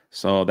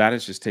 So that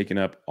is just taking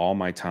up all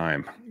my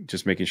time.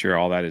 Just making sure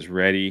all that is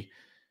ready.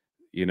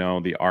 You know,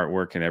 the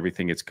artwork and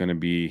everything. It's going to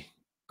be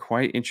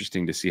quite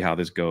interesting to see how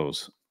this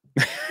goes.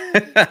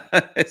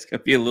 It's going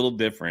to be a little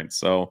different.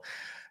 So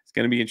it's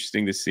going to be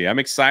interesting to see. I'm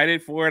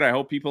excited for it. I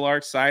hope people are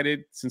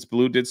excited since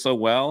Blue did so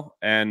well,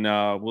 and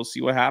we'll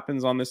see what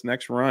happens on this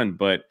next run.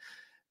 But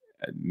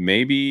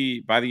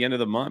maybe by the end of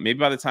the month, maybe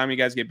by the time you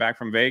guys get back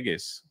from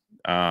Vegas,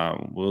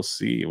 we'll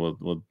see.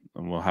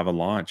 We'll have a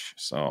launch.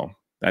 So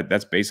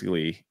that's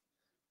basically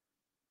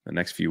the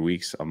next few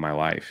weeks of my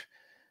life.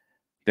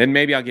 Then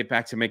maybe I'll get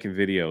back to making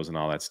videos and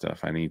all that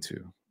stuff. I need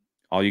to.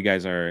 All you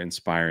guys are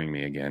inspiring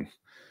me again.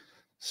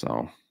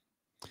 So,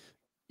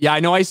 yeah, I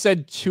know I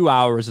said 2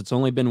 hours. It's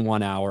only been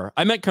 1 hour.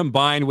 I meant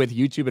combined with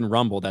YouTube and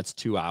Rumble, that's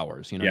 2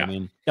 hours. You know what I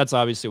mean? That's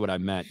obviously what I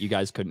meant. You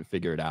guys couldn't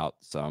figure it out.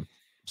 So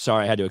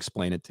sorry I had to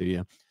explain it to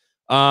you.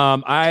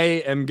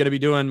 I am going to be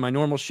doing my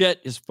normal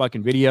shit, just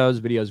fucking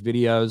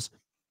videos.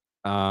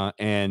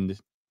 And I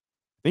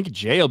think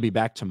Jay will be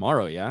back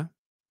tomorrow. Yeah.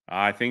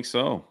 I think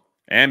so.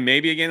 And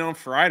maybe again on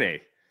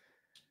Friday.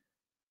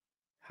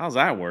 How's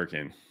that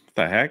working? What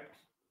the heck?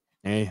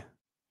 Hey,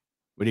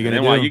 what are you going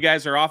to do? While you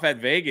guys are off at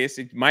Vegas,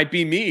 it might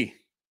be me.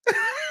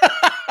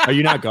 Are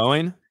you not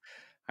going?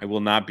 I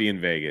will not be in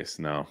Vegas.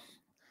 No.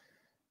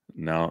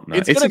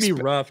 It's going to be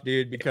rough,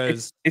 dude,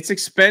 because it's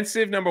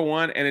expensive, number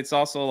one. And it's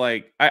also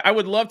like, I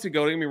would love to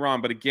go, don't get me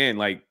wrong. But again,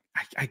 like,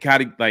 I got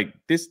to, like,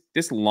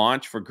 this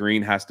launch for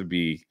Green has to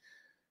be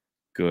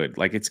good.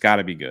 Like, it's got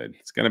to be good.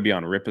 It's going to be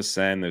on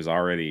Ripascend. There's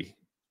already,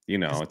 you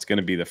know, it's going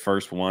to be the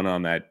first one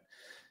on that.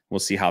 We'll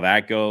see how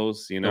that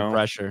goes, you know. No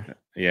pressure.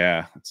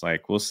 Yeah. It's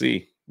like, we'll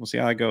see. We'll see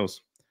how that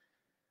goes.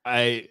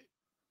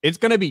 It's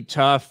going to be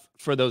tough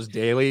for those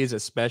dailies,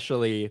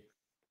 especially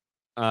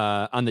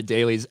on the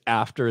dailies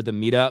after the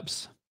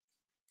meetups,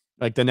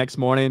 like the next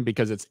morning,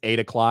 because it's 8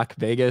 o'clock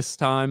Vegas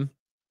time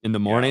in the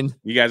morning. Yeah.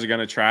 You guys are going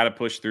to try to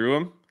push through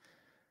them?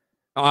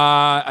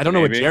 I don't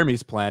know what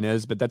Jeremy's plan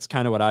is, but that's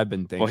kind of what I've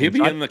been thinking. Well, he'll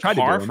be in the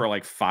car for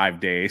like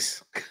 5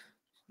 days.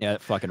 Yeah,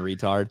 that fucking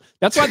retard.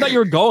 That's why I thought you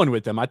were going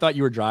with him. I thought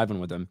you were driving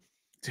with him.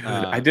 Dude,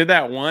 I did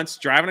that once,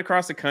 driving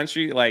across the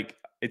country. Like,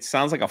 it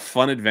sounds like a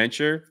fun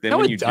adventure. Then no,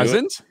 when it you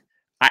doesn't. Do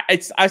it,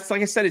 it's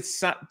like I said,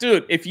 it's not,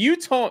 dude. If you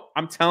told,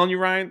 I'm telling you,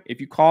 Ryan, if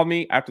you called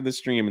me after the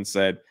stream and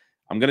said,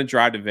 I'm going to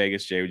drive to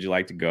Vegas, Jay, would you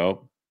like to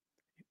go?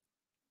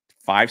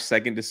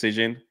 5-second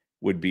decision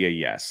would be a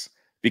yes.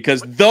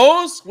 Because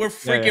those were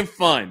freaking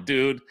fun,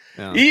 dude.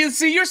 Yeah. You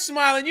see, you're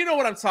smiling. You know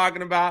what I'm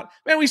talking about.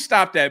 Man, we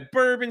stopped at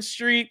Bourbon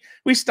Street.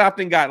 We stopped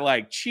and got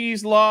like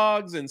cheese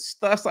logs and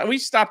stuff. We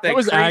stopped at It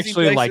was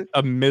actually places. like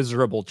a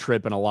miserable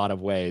trip in a lot of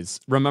ways.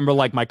 Remember,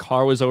 like my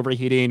car was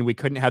overheating. We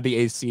couldn't have the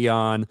AC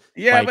on.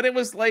 Yeah, like, but it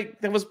was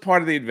like, that was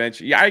part of the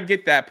adventure. Yeah, I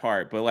get that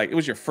part. But like, it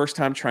was your first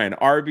time trying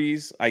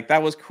Arby's. Like,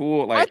 that was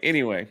cool. Like,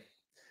 anyway.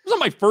 It was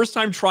not my first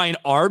time trying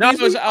Arby's. No,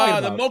 it was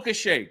the mocha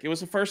shake. It was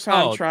the first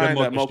time trying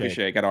the mocha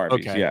shake at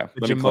Arby's. Okay. Yeah,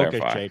 the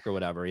mocha shake or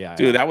whatever. Yeah,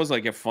 dude, that was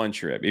like a fun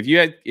trip. If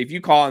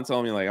you call and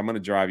tell me like I'm gonna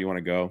drive, you want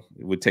to go,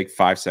 it would take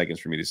 5 seconds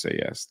for me to say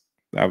yes.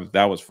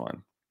 That was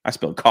fun. I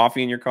spilled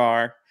coffee in your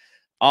car,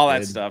 all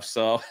that stuff.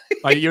 So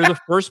you're the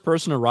first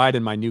person to ride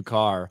in my new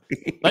car.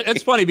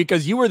 It's funny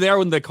because you were there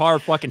when the car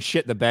fucking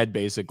shit the bed,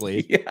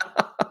 basically. Yeah.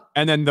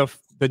 And then the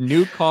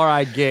new car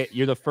I get,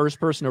 you're the first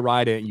person to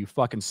ride it, and you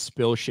fucking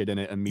spill shit in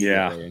it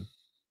immediately.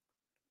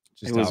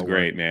 Yeah, it was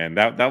great, man.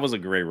 That was a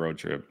great road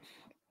trip.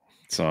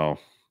 So,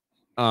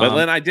 but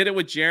then I did it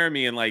with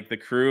Jeremy and like the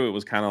crew. It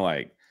was kind of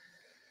like,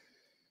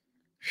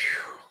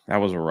 whew, that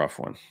was a rough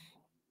one.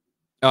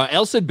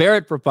 Elsa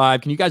Barrett for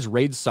 5. Can you guys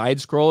raid side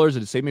scrollers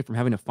and save me from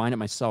having to find it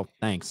myself?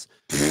 Thanks.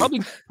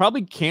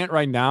 Probably can't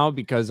right now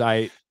because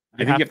I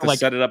think you have to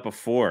set it up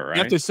before, right?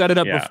 You have to set it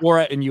up before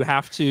it, and you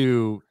have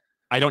to.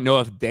 I don't know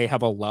if they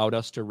have allowed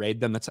us to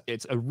raid them.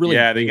 It's a really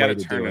they got to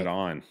turn it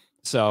on.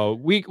 So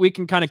we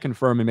can kind of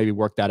confirm and maybe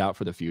work that out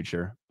for the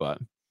future. But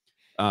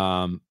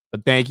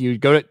thank you.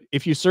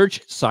 If you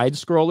search side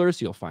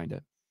scrollers, you'll find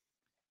it.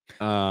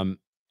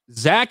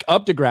 Zach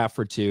Updegraph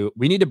for 2.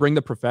 We need to bring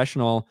the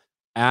professional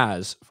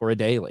as for a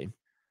daily.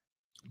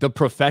 The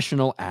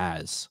professional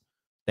as.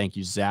 Thank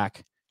you,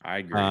 Zach. I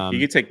agree. He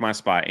could take my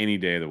spot any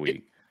day of the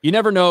week. You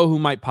never know who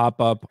might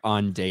pop up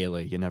on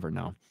daily. You never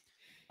know.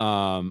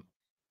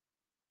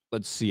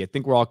 Let's see. I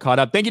think we're all caught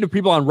up. Thank you to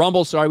people on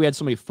Rumble. Sorry we had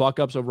so many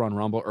fuck-ups over on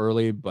Rumble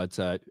early, but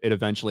it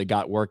eventually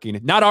got working.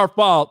 Not our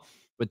fault,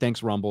 but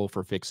thanks, Rumble,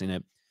 for fixing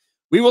it.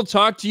 We will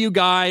talk to you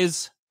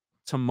guys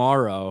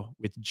tomorrow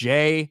with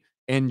Jay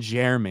and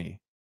Jeremy.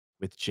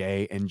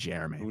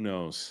 Who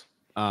knows?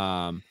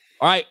 All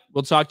right.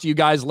 We'll talk to you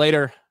guys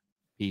later.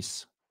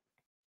 Peace.